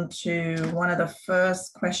respond to one of the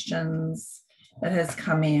first questions that has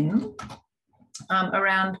come in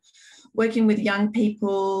around working with young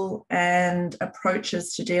people and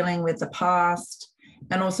approaches to dealing with the past,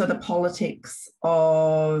 and also the politics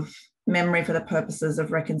of memory for the purposes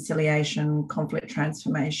of reconciliation, conflict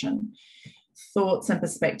transformation. Thoughts and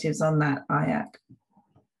perspectives on that, Ayak?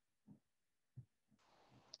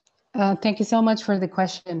 Thank you so much for the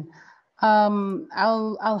question.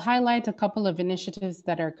 I'll highlight a couple of initiatives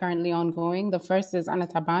that are currently ongoing. The first is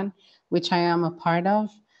Anataban, which I am a part of.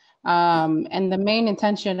 And the main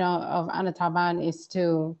intention of Anataban is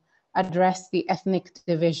to address the ethnic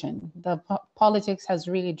division. The politics has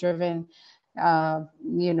really driven,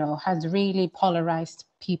 has really polarized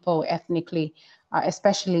people ethnically,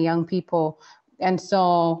 especially young people. And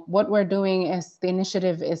so what we're doing is, the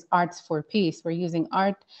initiative is Arts for Peace. We're using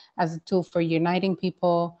art as a tool for uniting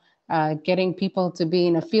people, getting people to be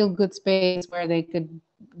in a feel-good space where they could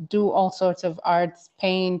do all sorts of arts,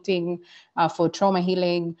 painting for trauma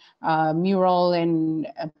healing, mural and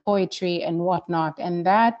poetry and whatnot. And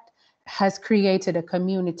that has created a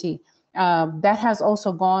community. That has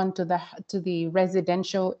also gone to the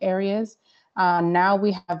residential areas. Now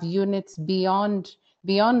we have units beyond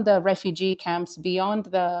the refugee camps, beyond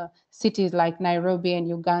the cities like Nairobi and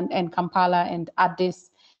Uganda and Kampala and Addis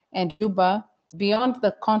and Juba, beyond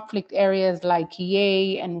the conflict areas like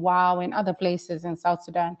Yei and Wau and other places in South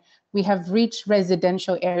Sudan. We have reached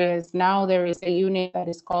residential areas. Now there is a unit that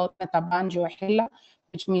is called Anataban Johila,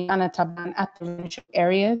 which means Anataban at the residential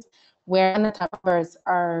areas, where Anatabans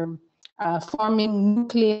are forming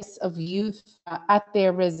nucleus of youth at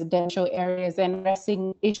their residential areas and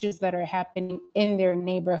addressing issues that are happening in their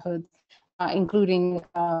neighborhoods, including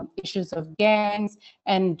issues of gangs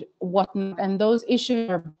and whatnot. And those issues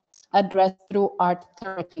are addressed through art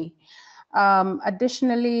therapy.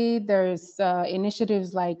 Additionally, there's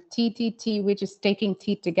initiatives like TTT, which is taking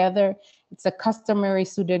tea together. It's a customary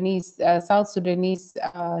South Sudanese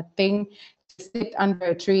thing, to sit under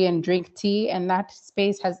a tree and drink tea, and that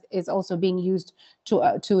space is also being used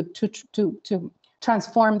to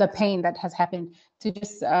transform the pain that has happened, to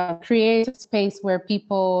just create a space where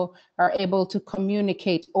people are able to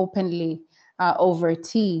communicate openly over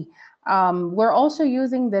tea. We're also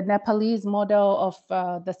using the Nepalese model of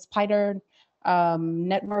the spider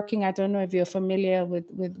networking. I don't know if you're familiar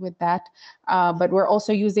with that, but we're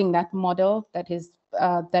also using that model that is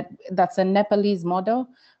that's a Nepalese model.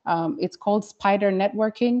 It's called spider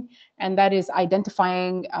networking, and that is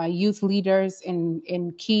identifying youth leaders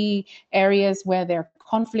in key areas where there are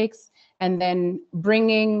conflicts, and then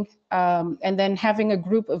bringing and then having a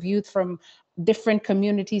group of youth from different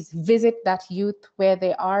communities visit that youth where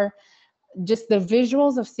they are. Just the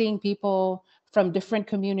visuals of seeing people from different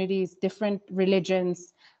communities, different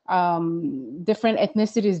religions, different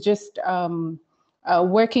ethnicities, just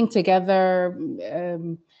working together,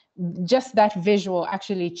 just that visual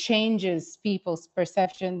actually changes people's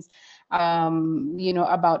perceptions,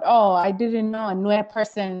 about, oh, I didn't know a Nuer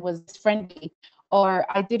person was friendly, or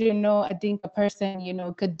I didn't know a Dinka person,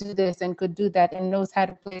 could do this and could do that and knows how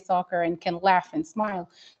to play soccer and can laugh and smile.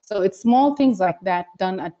 So it's small things like that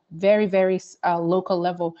done at very, very local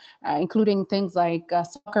level, including things like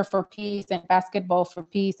soccer for peace and basketball for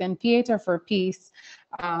peace and theater for peace.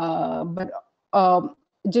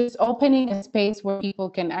 Just opening a space where people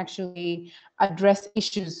can actually address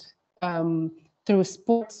issues through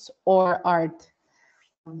sports or art.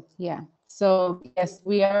 Yeah. So yes,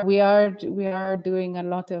 we are doing a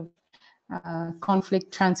lot of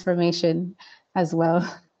conflict transformation as well.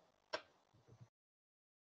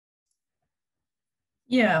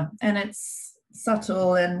 Yeah, and it's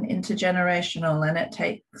subtle and intergenerational, and it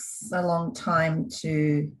takes a long time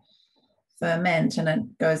to ferment. And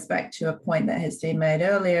it goes back to a point that has been made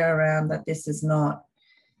earlier around that this is not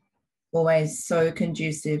always so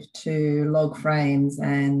conducive to log frames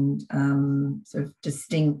and sort of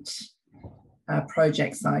distinct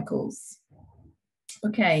project cycles.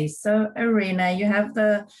 Okay, so Irina, you have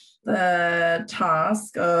the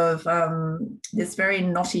task of this very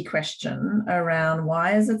knotty question around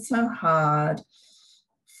why is it so hard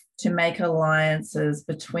to make alliances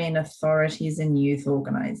between authorities and youth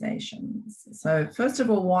organizations? So first of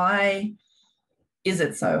all, why is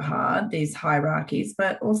it so hard, these hierarchies?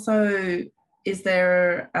 But also, is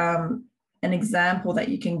there an example that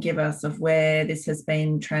you can give us of where this has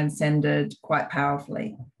been transcended quite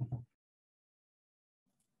powerfully?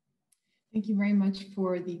 Thank you very much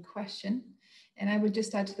for the question. And I would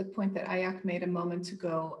just add to the point that Ayak made a moment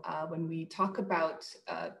ago, when we talk about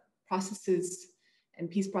processes and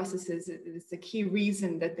peace processes, it's the key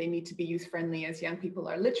reason that they need to be youth-friendly, as young people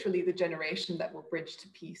are literally the generation that will bridge to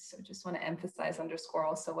peace. So just want to emphasize, underscore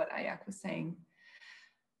also what Ayak was saying.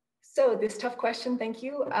 So this tough question, thank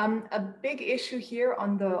you. A big issue here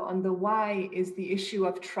on the why is the issue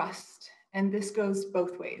of trust. And this goes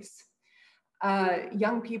both ways.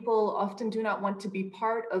 Young people often do not want to be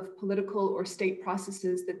part of political or state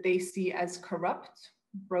processes that they see as corrupt,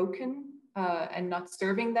 broken, and not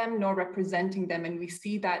serving them nor representing them. And we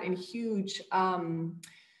see that in huge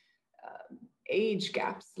age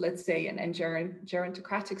gaps, let's say, in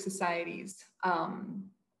gerontocratic societies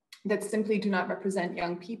that simply do not represent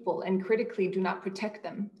young people and critically do not protect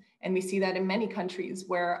them. And we see that in many countries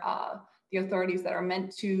where the authorities that are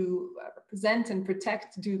meant to represent and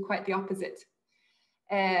protect do quite the opposite.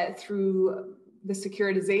 Through the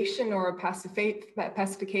securitization or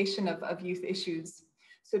pacification of youth issues.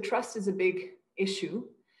 So trust is a big issue.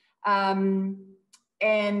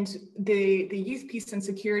 And the Youth Peace and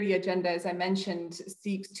Security Agenda, as I mentioned,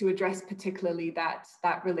 seeks to address particularly that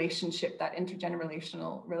relationship, that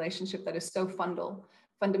intergenerational relationship that is so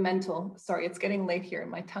fundamental. Sorry, it's getting late here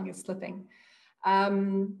and my tongue is slipping.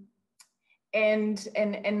 And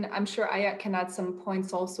I'm sure Ayak can add some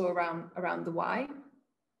points also around the why.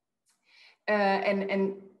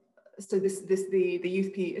 So the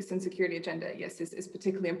Youth Peace and Security Agenda, yes, is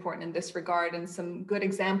particularly important in this regard. And some good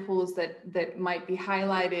examples that might be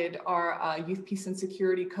highlighted are Youth Peace and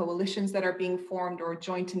Security coalitions that are being formed, or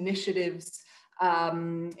joint initiatives,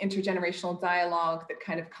 intergenerational dialogue that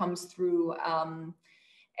kind of comes through,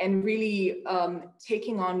 and really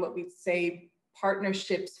taking on what we'd say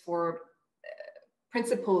partnerships for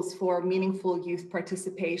principles for meaningful youth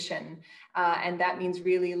participation. And that means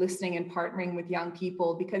really listening and partnering with young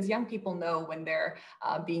people, because young people know when they're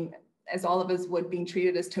being, as all of us would, being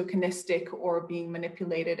treated as tokenistic or being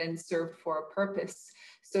manipulated and served for a purpose.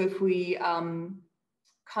 So if we come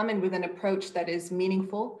in with an approach that is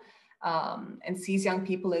meaningful and sees young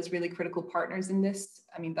people as really critical partners in this,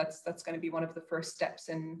 I mean, that's going to be one of the first steps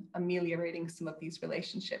in ameliorating some of these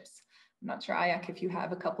relationships. I'm not sure, Ayak, if you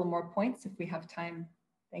have a couple more points, if we have time.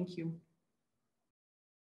 Thank you.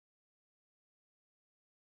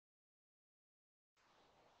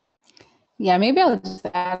 Yeah, maybe I'll just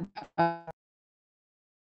add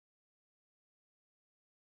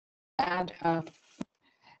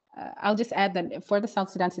I'll just add that for the South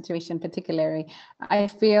Sudan situation particularly, I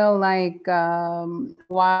feel like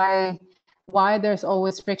why there's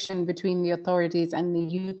always friction between the authorities and the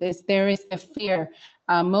youth is there is a fear.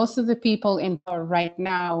 Most of the people in power right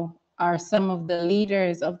now are some of the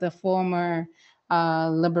leaders of the former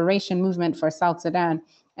liberation movement for South Sudan.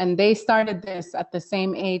 And they started this at the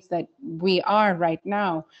same age that we are right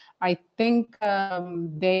now. I think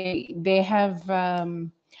they have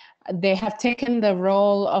taken the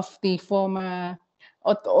role of the former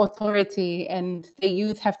authority, and the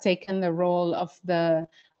youth have taken the role of the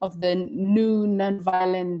new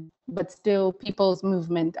nonviolent but still people's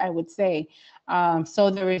movement, I would say. So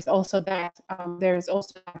there is also that. There is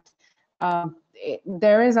also that.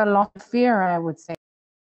 There is a lot of fear, I would say.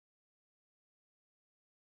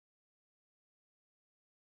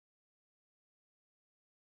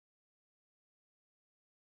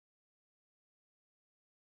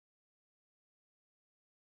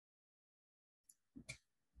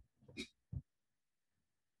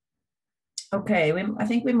 Okay, I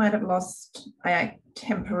think we might have lost Ayak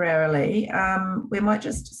temporarily. We might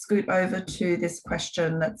just scoot over to this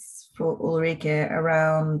question that's for Ulrike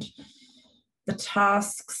around the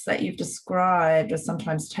tasks that you've described are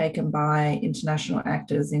sometimes taken by international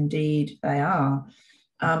actors. Indeed, they are.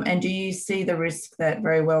 And do you see the risk that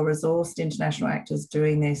very well-resourced international actors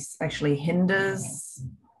doing this actually hinders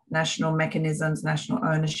national mechanisms, national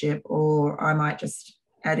ownership, or I might just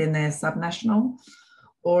add in there subnational?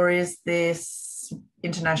 Or is this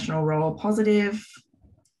international role positive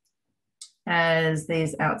as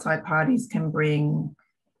these outside parties can bring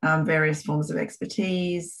various forms of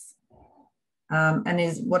expertise? And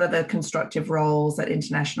what are the constructive roles that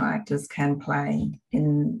international actors can play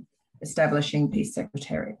in establishing peace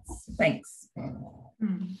secretariats? Thanks.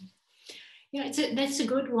 Yeah, that's a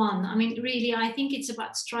good one. I mean, really, I think it's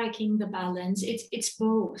about striking the balance. It's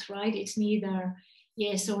both, right? It's neither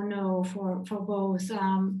yes or no for both.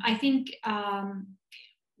 I think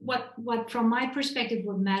what from my perspective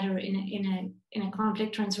would matter in a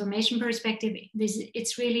conflict transformation perspective,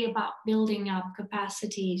 it's really about building up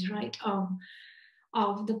capacities, right,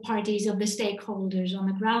 of the parties, of the stakeholders on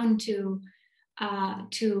the ground to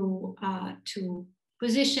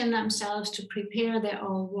position themselves, to prepare their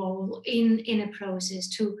own role in a process,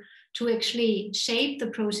 to actually shape the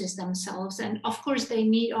process themselves. And of course, they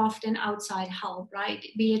need often outside help, right?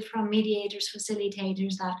 Be it from mediators,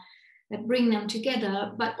 facilitators that bring them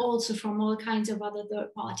together, but also from all kinds of other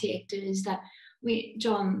third-party actors that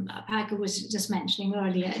John Packer was just mentioning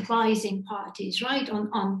earlier, advising parties, right,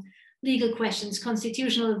 on legal questions,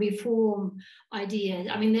 constitutional reform ideas.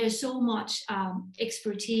 I mean, there's so much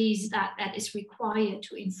expertise that is required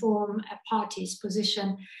to inform a party's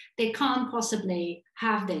position. They can't possibly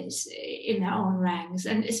have this in their own ranks,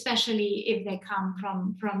 and especially if they come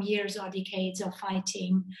from years or decades of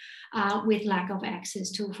fighting with lack of access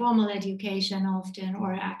to formal education often,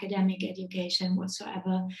 or academic education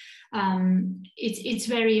whatsoever. It's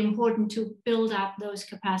very important to build up those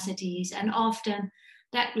capacities, and often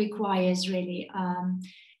that requires really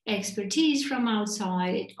expertise from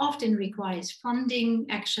outside. It often requires funding,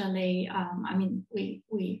 actually. I mean,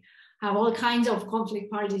 we have all kinds of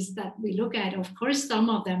conflict parties that we look at. Of course, some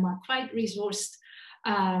of them are quite resourced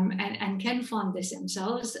and can fund this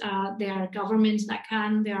themselves. There are governments that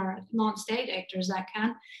can, there are non-state actors that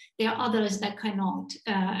can, there are others that cannot.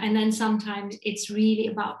 And then sometimes it's really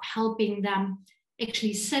about helping them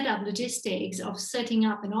actually set up logistics of setting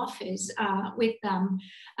up an office with them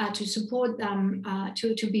to support them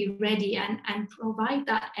to be ready and provide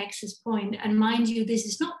that access point. And mind you, this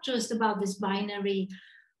is not just about this binary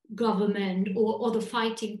government or the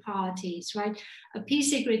fighting parties, right? A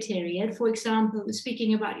peace secretariat, for example,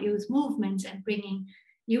 speaking about youth movements and bringing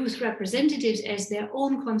youth representatives as their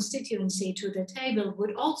own constituency to the table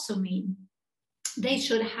would also mean they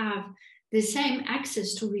should have the same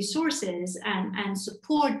access to resources and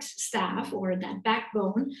support staff, or that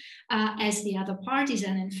backbone, as the other parties.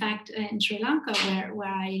 And in fact, in Sri Lanka, where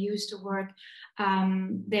I used to work,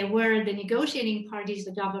 there were the negotiating parties,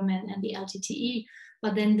 the government and the LTTE,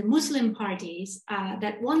 but then the Muslim parties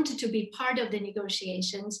that wanted to be part of the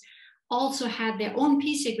negotiations also had their own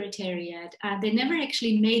peace secretariat. They never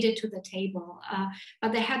actually made it to the table,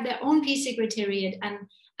 but they had their own peace secretariat,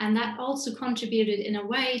 and that also contributed in a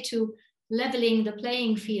way to leveling the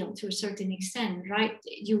playing field to a certain extent, right?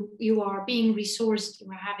 You are being resourced, you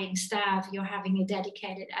are having staff, you're having a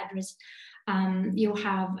dedicated address, you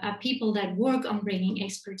have people that work on bringing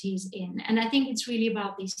expertise in. And I think it's really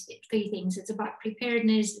about these three things. It's about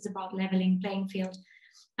preparedness, it's about leveling playing field,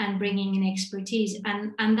 and bringing in expertise.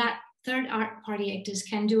 And that third party actors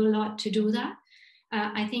can do a lot to do that.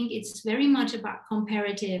 I think it's very much about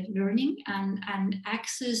comparative learning and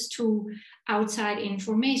access to outside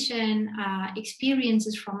information,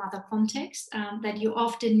 experiences from other contexts, that you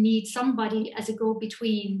often need somebody as a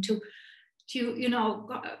go-between to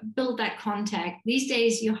build that contact. These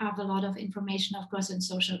days, you have a lot of information, of course, on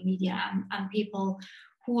social media, and people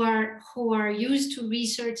who are used to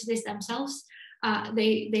research this themselves,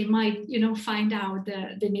 they might find out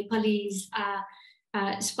the Nepalese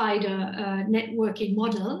spider networking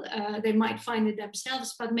model. They might find it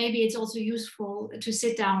themselves, but maybe it's also useful to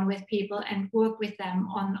sit down with people and work with them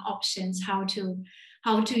on options, how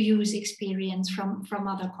to use experience from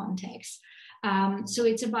other contexts. So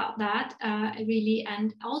it's about that really.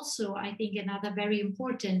 And also, I think another very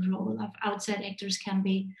important role of outside actors can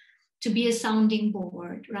be to be a sounding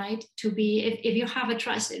board, right? To be, if you have a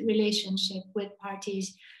trusted relationship with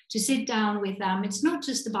parties, to sit down with them. It's not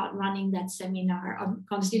just about running that seminar on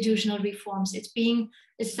constitutional reforms. It's being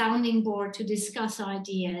a sounding board to discuss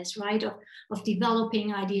ideas, right? Of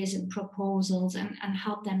developing ideas and proposals and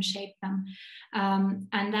help them shape them.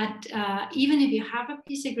 And that even if you have a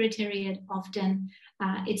peace secretariat, often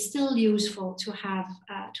it's still useful to have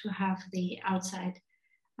the outside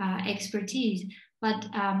expertise. But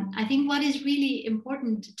I think what is really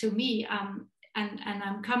important to me, and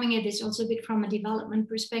I'm coming at this also a bit from a development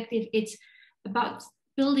perspective, it's about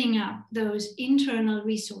building up those internal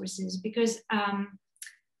resources, because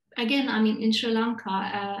again, I mean, in Sri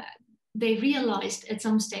Lanka, they realized at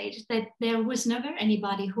some stage that there was never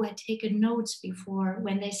anybody who had taken notes before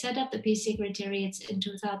when they set up the peace secretariats in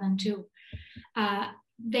 2002.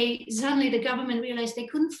 Suddenly the government realized they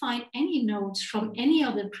couldn't find any notes from any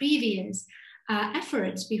of the previous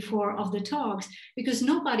efforts before of the talks, because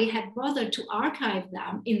nobody had bothered to archive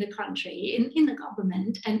them in the country, in the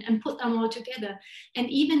government, and put them all together. And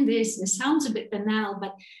even this sounds a bit banal,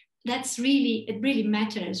 but it really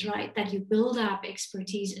matters, right? That you build up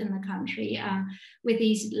expertise in the country with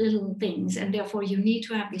these little things, and therefore you need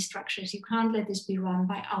to have these structures. You can't let this be run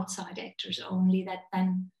by outside actors only that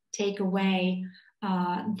then take away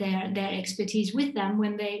their expertise with them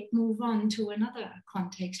when they move on to another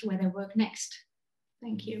context where they work next.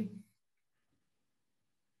 Thank you.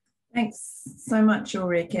 Thanks so much,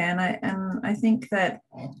 Ulrike. And I think that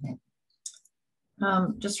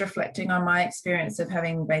just reflecting on my experience of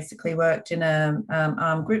having basically worked in a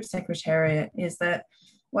armed group secretariat, is that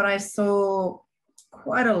what I saw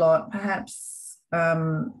quite a lot, perhaps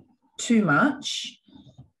too much,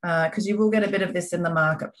 because you will get a bit of this in the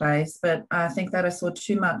marketplace, but I think that I saw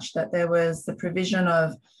too much that there was the provision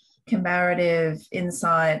of comparative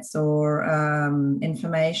insights or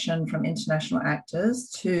information from international actors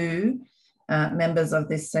to members of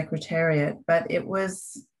this secretariat, but it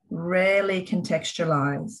was rarely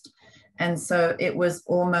contextualized. And so it was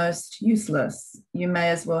almost useless. You may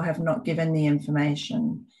as well have not given the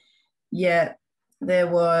information. Yet there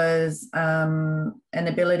was an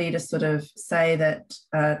ability to sort of say that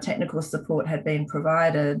technical support had been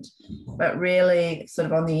provided, but really sort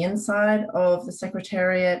of on the inside of the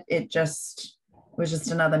secretariat, it just was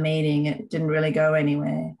just another meeting. It didn't really go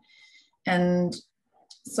anywhere. And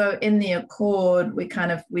so in the Accord,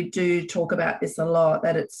 we do talk about this a lot,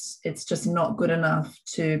 that it's just not good enough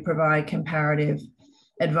to provide comparative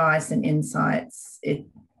advice and insights. It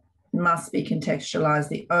must be contextualized.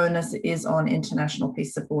 The onus is on international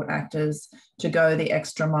peace support actors to go the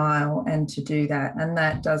extra mile and to do that. And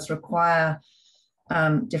that does require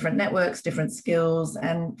different networks, different skills,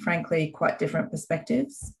 and frankly, quite different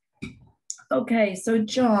perspectives. Okay, so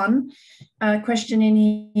John, a question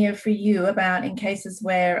in here for you about in cases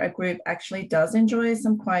where a group actually does enjoy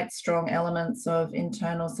some quite strong elements of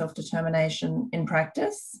internal self-determination in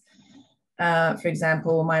practice. For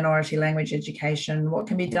example, minority language education, what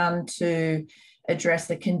can be done to address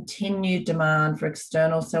the continued demand for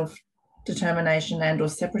external self-determination and or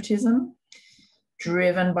separatism,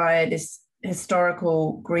 driven by this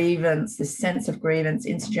historical grievance, this sense of grievance,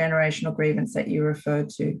 intergenerational grievance that you referred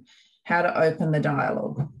to, how to open the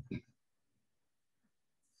dialogue?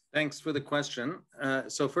 Thanks for the question.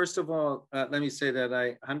 So first of all, let me say that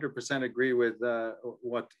I 100% agree with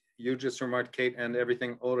what you just remarked, Kate, and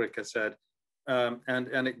everything Ulrike said.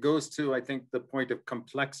 And it goes to, I think, the point of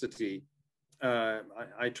complexity.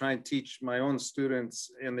 I try and teach my own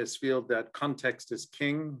students in this field that context is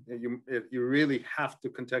king. You really have to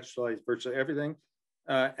contextualize virtually everything.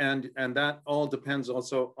 And that all depends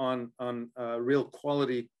also on real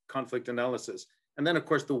quality conflict analysis. And then, of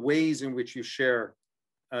course, the ways in which you share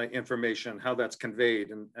information, how that's conveyed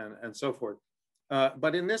and so forth.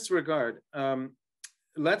 But in this regard,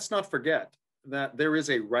 let's not forget that there is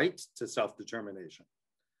a right to self-determination.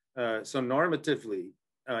 So normatively,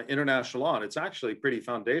 international law, and it's actually pretty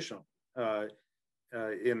foundational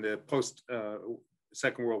in the post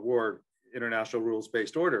Second World War international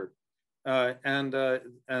rules-based order. And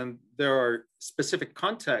there are specific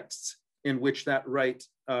contexts in which that right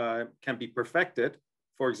can be perfected.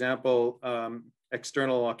 For example,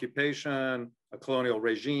 external occupation, a colonial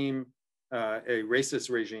regime, a racist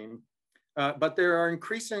regime. But there are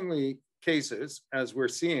increasingly cases, as we're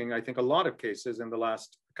seeing, I think a lot of cases in the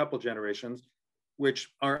last couple generations, which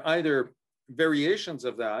are either variations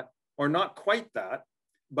of that or not quite that,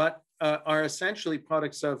 but are essentially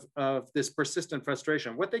products of this persistent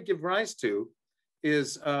frustration. What they give rise to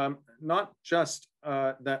is not just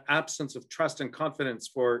the absence of trust and confidence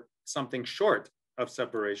for something short of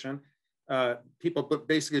separation. People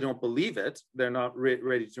basically don't believe it. They're not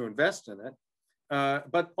ready to invest in it,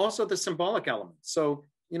 but also the symbolic element. So,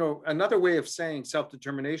 you know, another way of saying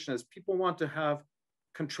self-determination is people want to have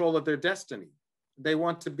control of their destiny. They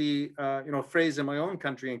want to be, you know, a phrase in my own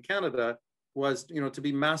country in Canada was, you know, to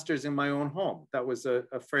be masters in my own home. That was a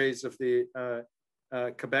phrase of the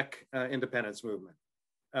Quebec independence movement.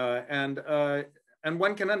 And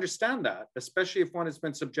one can understand that, especially if one has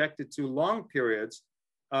been subjected to long periods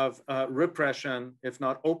of repression, if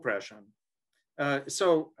not oppression.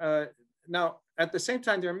 Now, at the same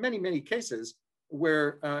time, there are many, many cases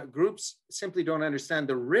where groups simply don't understand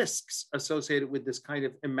the risks associated with this kind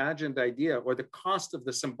of imagined idea or the cost of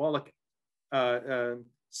the symbolic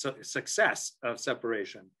success of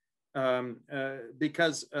separation.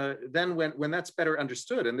 Because then when that's better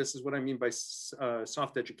understood, and this is what I mean by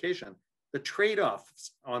soft education, the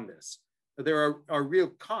trade-offs on this, there are real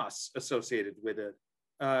costs associated with it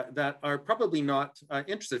that are probably not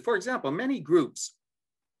interested. For example, many groups,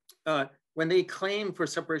 when they claim for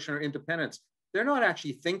separation or independence, they're not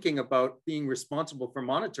actually thinking about being responsible for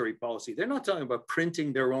monetary policy. They're not talking about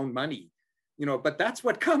printing their own money, you know, but that's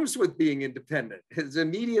what comes with being independent. It's an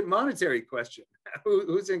immediate monetary question.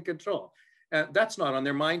 Who's in control? That's not on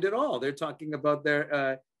their mind at all. They're talking about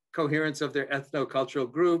their coherence of their ethno-cultural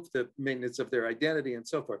group, the maintenance of their identity, and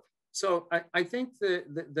so forth. So I think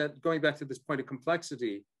that going back to this point of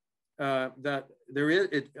complexity, that there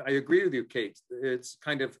is, I agree with you, Kate. It's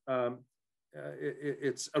kind of,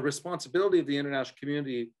 it's a responsibility of the international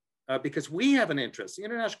community because we have an interest, the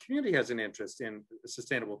international community has an interest in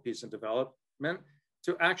sustainable peace and development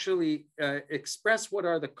to actually express what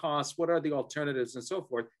are the costs, what are the alternatives, and so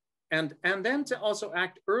forth. And then to also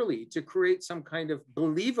act early to create some kind of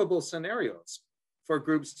believable scenarios for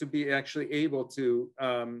groups to be actually able to,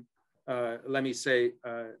 let me say,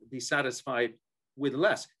 be satisfied with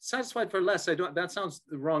less. Satisfied for less, that sounds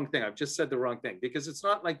the wrong thing. I've just said the wrong thing because it's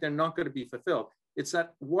not like they're not going to be fulfilled. It's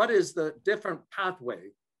that what is the different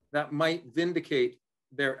pathway that might vindicate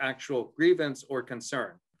their actual grievance or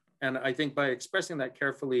concern? And I think by expressing that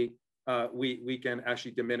carefully, we can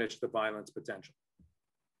actually diminish the violence potential.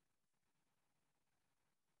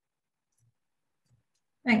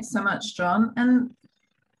 Thanks so much, John. And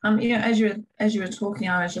you know, as you were talking,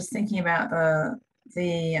 I was just thinking about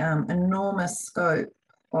the enormous scope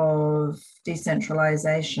of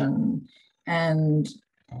decentralization and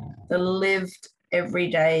the lived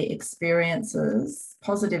everyday experiences,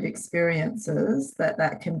 positive experiences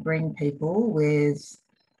that can bring people with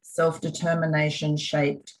self-determination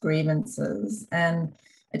shaped grievances. And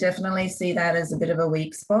I definitely see that as a bit of a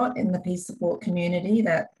weak spot in the peace support community,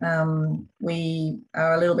 that we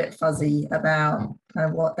are a little bit fuzzy about kind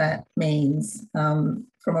of what that means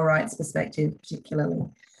from a rights perspective, particularly.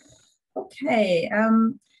 Okay,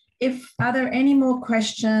 are there any more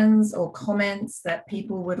questions or comments that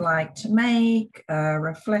people would like to make,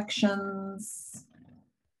 reflections?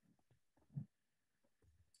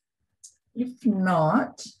 If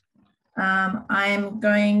not, I'm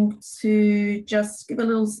going to just give a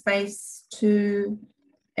little space to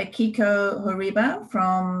Akiko Horiba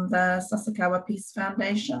from the Sasakawa Peace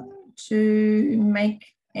Foundation to make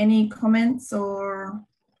any comments or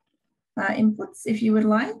inputs if you would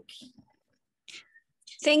like.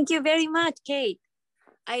 Thank you very much, Kate.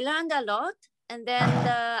 I learned a lot, and then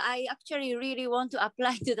I actually really want to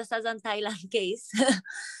apply to the Southern Thailand case.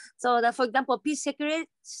 So, for example, peace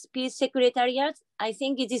secretariat, I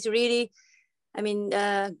think it is really,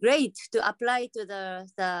 great to apply to the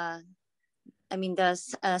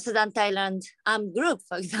Southern Thailand armed group,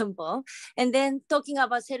 for example. And then talking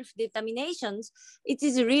about self-determinations, it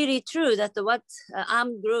is really true that what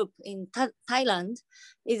armed group in Thailand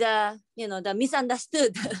is the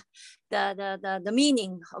misunderstood the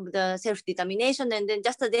meaning of the self-determination. And then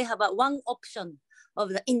just they have one option of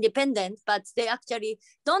the independent, but they actually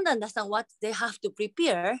don't understand what they have to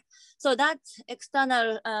prepare. So that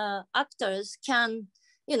external actors can,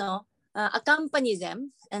 accompany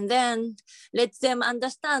them and then let them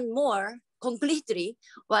understand more completely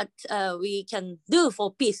what we can do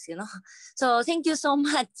for peace, So thank you so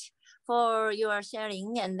much for your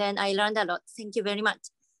sharing. And then I learned a lot. Thank you very much.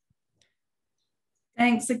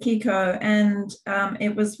 Thanks, Akiko. And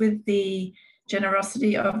it was with the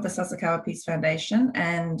generosity of the Sasakawa Peace Foundation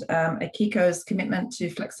and Akiko's commitment to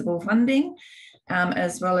flexible funding,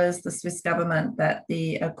 as well as the Swiss government, that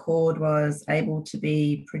the accord was able to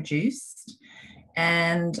be produced.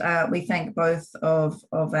 And we thank both of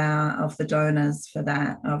the donors for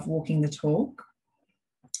that, of walking the talk.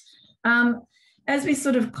 As we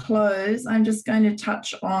sort of close, I'm just going to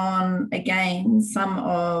touch on, again, some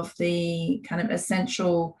of the kind of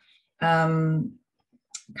essential currents,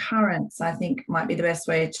 I think might be the best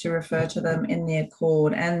way to refer to them in the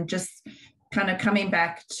accord. And just kind of coming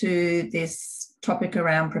back to this topic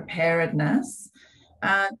around preparedness.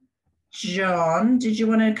 John, did you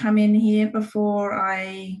want to come in here before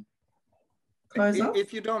I close off?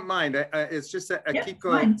 If you don't mind, it's just that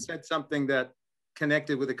Akiko said something that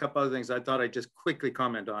connected with a couple other things I thought I'd just quickly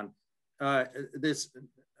comment on.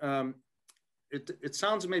 It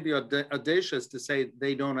sounds maybe audacious to say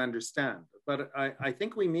they don't understand, but I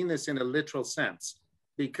think we mean this in a literal sense,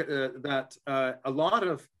 because that a lot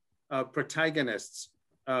of protagonists,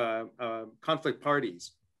 conflict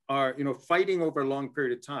parties, are fighting over a long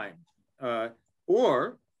period of time.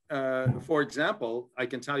 For example, I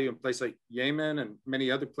can tell you in places like Yemen and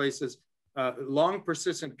many other places, long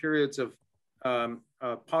persistent periods of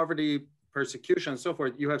poverty, persecution, and so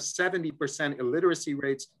forth. You have 70% illiteracy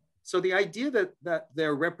rates. So the idea that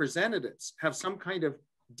their representatives have some kind of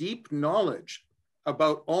deep knowledge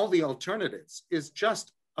about all the alternatives is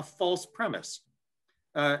just a false premise.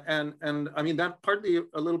 And I mean, that partly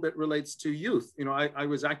a little bit relates to youth. I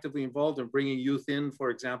was actively involved in bringing youth in,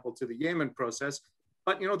 for example, to the Yemen process,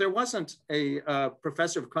 but there wasn't a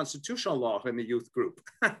professor of constitutional law in the youth group,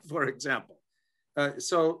 for example.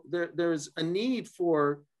 So there's a need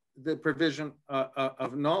for the provision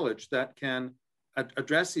of knowledge that can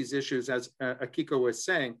address these issues, as Akiko was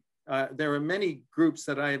saying. There are many groups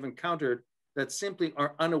that I have encountered that simply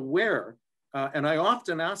are unaware, and I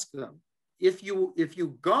often ask them, if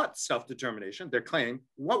you got self-determination, their claim,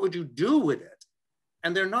 what would you do with it?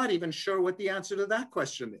 And they're not even sure what the answer to that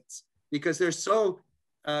question is, because they're so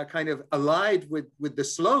kind of allied with the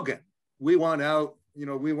slogan, we want out,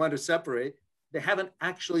 we want to separate. They haven't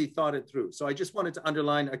actually thought it through. So I just wanted to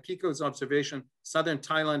underline Akiko's observation. Southern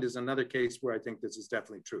Thailand is another case where I think this is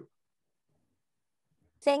definitely true.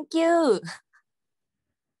 Thank you.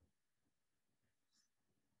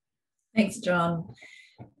 Thanks, John.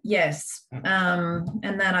 Yes, and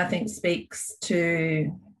that I think speaks to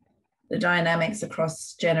the dynamics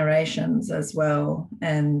across generations as well,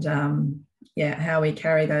 and how we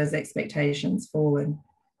carry those expectations forward.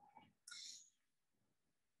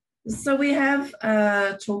 So we have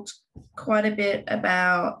talked quite a bit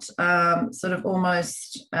about sort of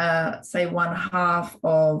almost, say, one half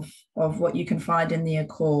of what you can find in the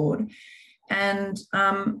accord. And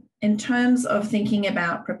in terms of thinking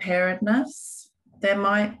about preparedness, there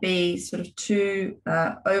might be sort of two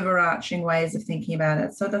overarching ways of thinking about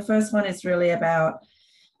it. So the first one is really about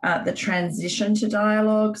the transition to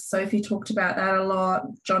dialogue. Sophie talked about that a lot.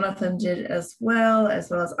 Jonathan did as well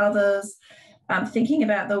as others. Thinking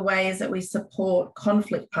about the ways that we support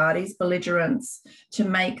conflict parties, belligerents, to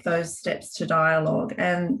make those steps to dialogue.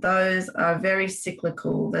 And those are very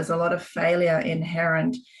cyclical. There's a lot of failure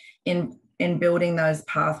inherent in building those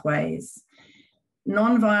pathways.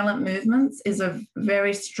 Non-violent movements is a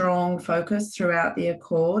very strong focus throughout the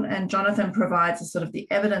accord, and Jonathan provides a sort of the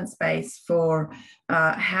evidence base for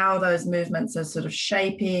how those movements are sort of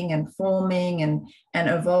shaping and forming and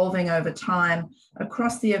evolving over time.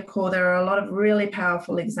 Across the accord, there are a lot of really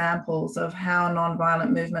powerful examples of how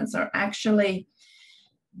non-violent movements are actually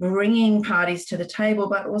bringing parties to the table,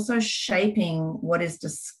 but also shaping what is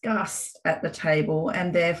discussed at the table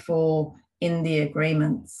and therefore in the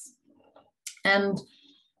agreements. And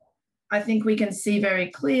I think we can see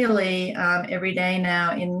very clearly every day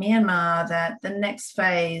now in Myanmar that the next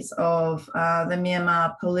phase of the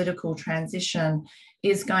Myanmar political transition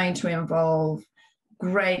is going to involve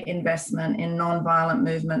great investment in non-violent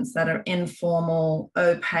movements that are informal,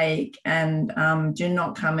 opaque, and do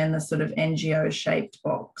not come in the sort of NGO-shaped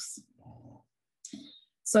box.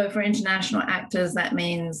 So for international actors, that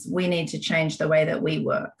means we need to change the way that we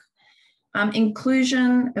work.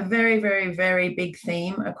 Inclusion, a very, very, very big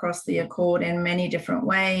theme across the accord in many different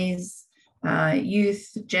ways.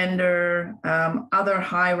 youth, gender, other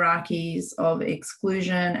hierarchies of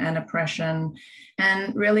exclusion and oppression,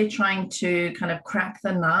 and really trying to kind of crack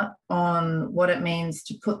the nut on what it means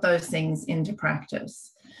to put those things into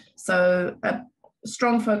practice. So a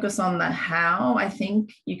strong focus on the how, I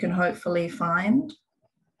think you can hopefully find.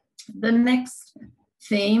 The next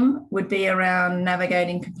theme would be around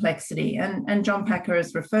navigating complexity. And John Packer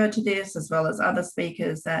has referred to this, as well as other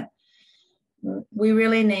speakers, that we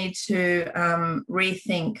really need to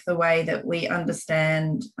rethink the way that we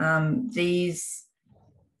understand these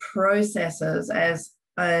processes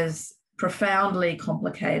as profoundly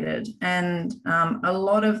complicated. And a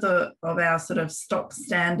lot of our sort of stock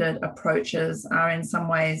standard approaches are in some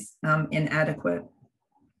ways inadequate.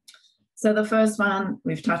 So the first one,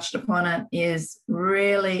 we've touched upon it, is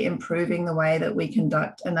really improving the way that we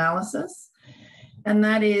conduct analysis. And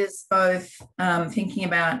that is both thinking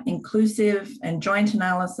about inclusive and joint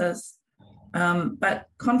analysis, but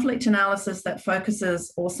conflict analysis that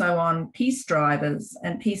focuses also on peace drivers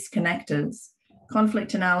and peace connectors.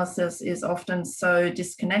 Conflict analysis is often so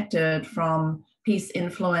disconnected from peace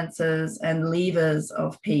influences and levers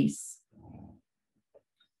of peace.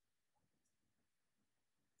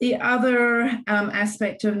 The other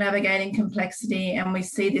aspect of navigating complexity, and we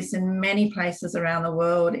see this in many places around the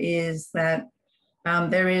world, is that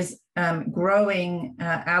there is growing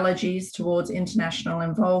allergies towards international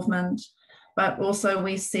involvement, but also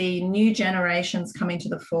we see new generations coming to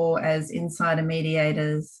the fore as insider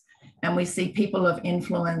mediators, and we see people of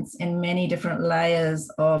influence in many different layers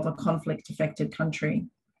of a conflict-affected country.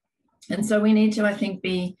 And so we need to, I think,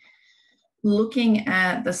 be looking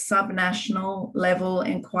at the subnational level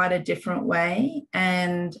in quite a different way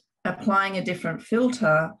and applying a different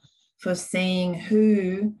filter for seeing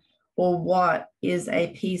who or what is a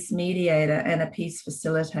peace mediator and a peace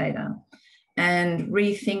facilitator, and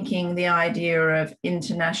rethinking the idea of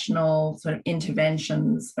international sort of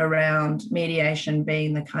interventions around mediation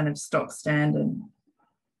being the kind of stock standard.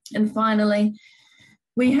 And finally,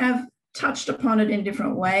 we have touched upon it in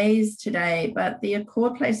different ways today, but the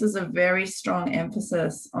Accord places a very strong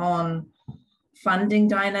emphasis on funding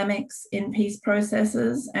dynamics in peace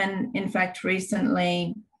processes. And in fact,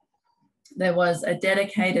 recently, there was a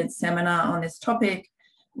dedicated seminar on this topic,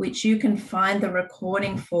 which you can find the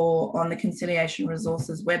recording for on the Conciliation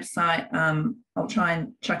Resources website. I'll try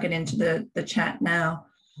and chuck it into the chat now.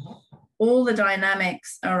 All the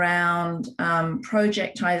dynamics around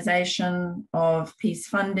projectization of peace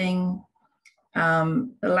funding, the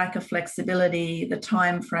lack of flexibility, the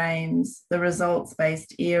timeframes, the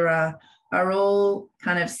results-based era are all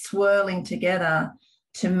kind of swirling together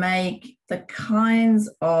to make the kinds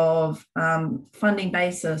of funding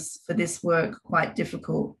basis for this work quite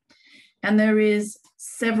difficult. And there is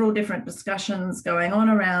several different discussions going on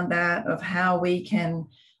around that of how we can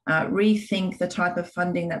rethink the type of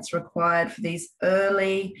funding that's required for these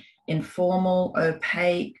early, informal,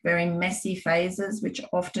 opaque, very messy phases, which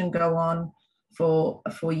often go on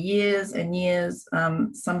for years and years,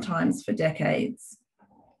 sometimes for decades.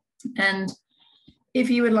 And if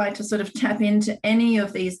you would like to sort of tap into any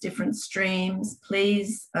of these different streams,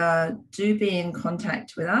 please do be in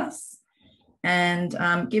contact with us and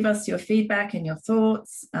give us your feedback and your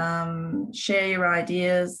thoughts, share your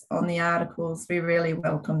ideas on the articles. We really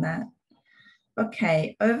welcome that.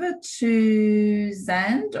 Okay, over to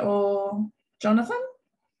Zand or Jonathan.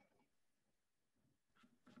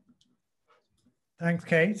 Thanks,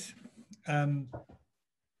 Kate.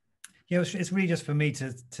 Yeah, it's really just for me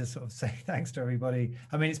to sort of say thanks to everybody.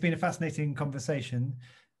 I mean, it's been a fascinating conversation.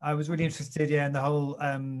 I was really interested, in the whole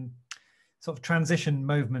sort of transition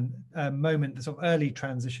moment, the sort of early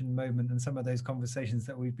transition moment, and some of those conversations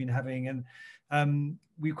that we've been having. And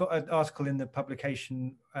we've got an article in the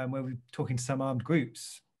publication where we're talking to some armed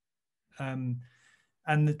groups, and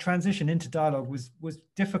the transition into dialogue was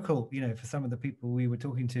difficult, for some of the people we were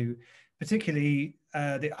talking to, particularly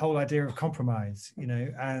the whole idea of compromise,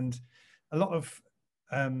 and a lot of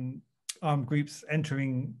armed groups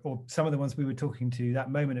entering, or some of the ones we were talking to, that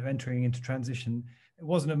moment of entering into transition, it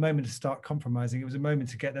wasn't a moment to start compromising. It was a moment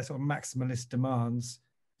to get their sort of maximalist demands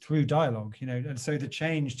through dialogue, and so the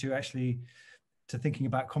change to thinking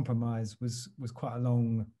about compromise was quite a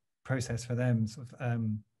long process for them, sort of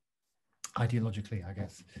ideologically, I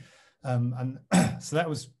guess. And so that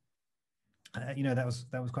was,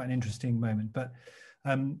 that was quite an interesting moment. But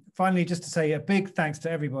finally, just to say a big thanks to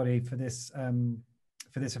everybody for this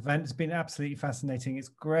event. It's been absolutely fascinating. It's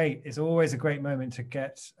great. It's always a great moment to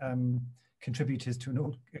get contributors to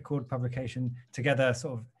an Accord publication together,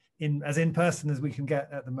 sort of as in person as we can get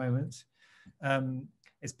at the moment.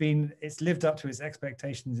 it's lived up to its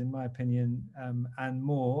expectations, in my opinion, and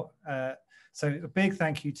more. So a big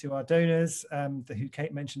thank you to our donors, who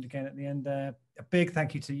Kate mentioned again at the end there. A big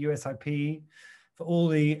thank you to USIP for all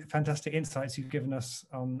the fantastic insights you've given us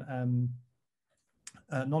on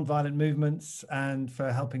non-violent movements, and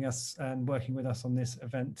for helping us and working with us on this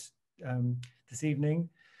event this evening.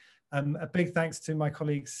 A big thanks to my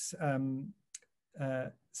colleagues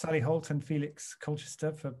Sally Holt and Felix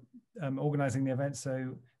Colchester for organising the event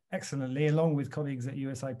so excellently, along with colleagues at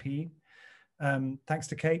USIP. Thanks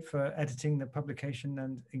to Kate for editing the publication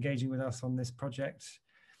and engaging with us on this project.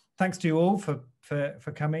 Thanks to you all for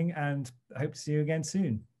coming, and I hope to see you again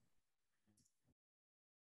soon.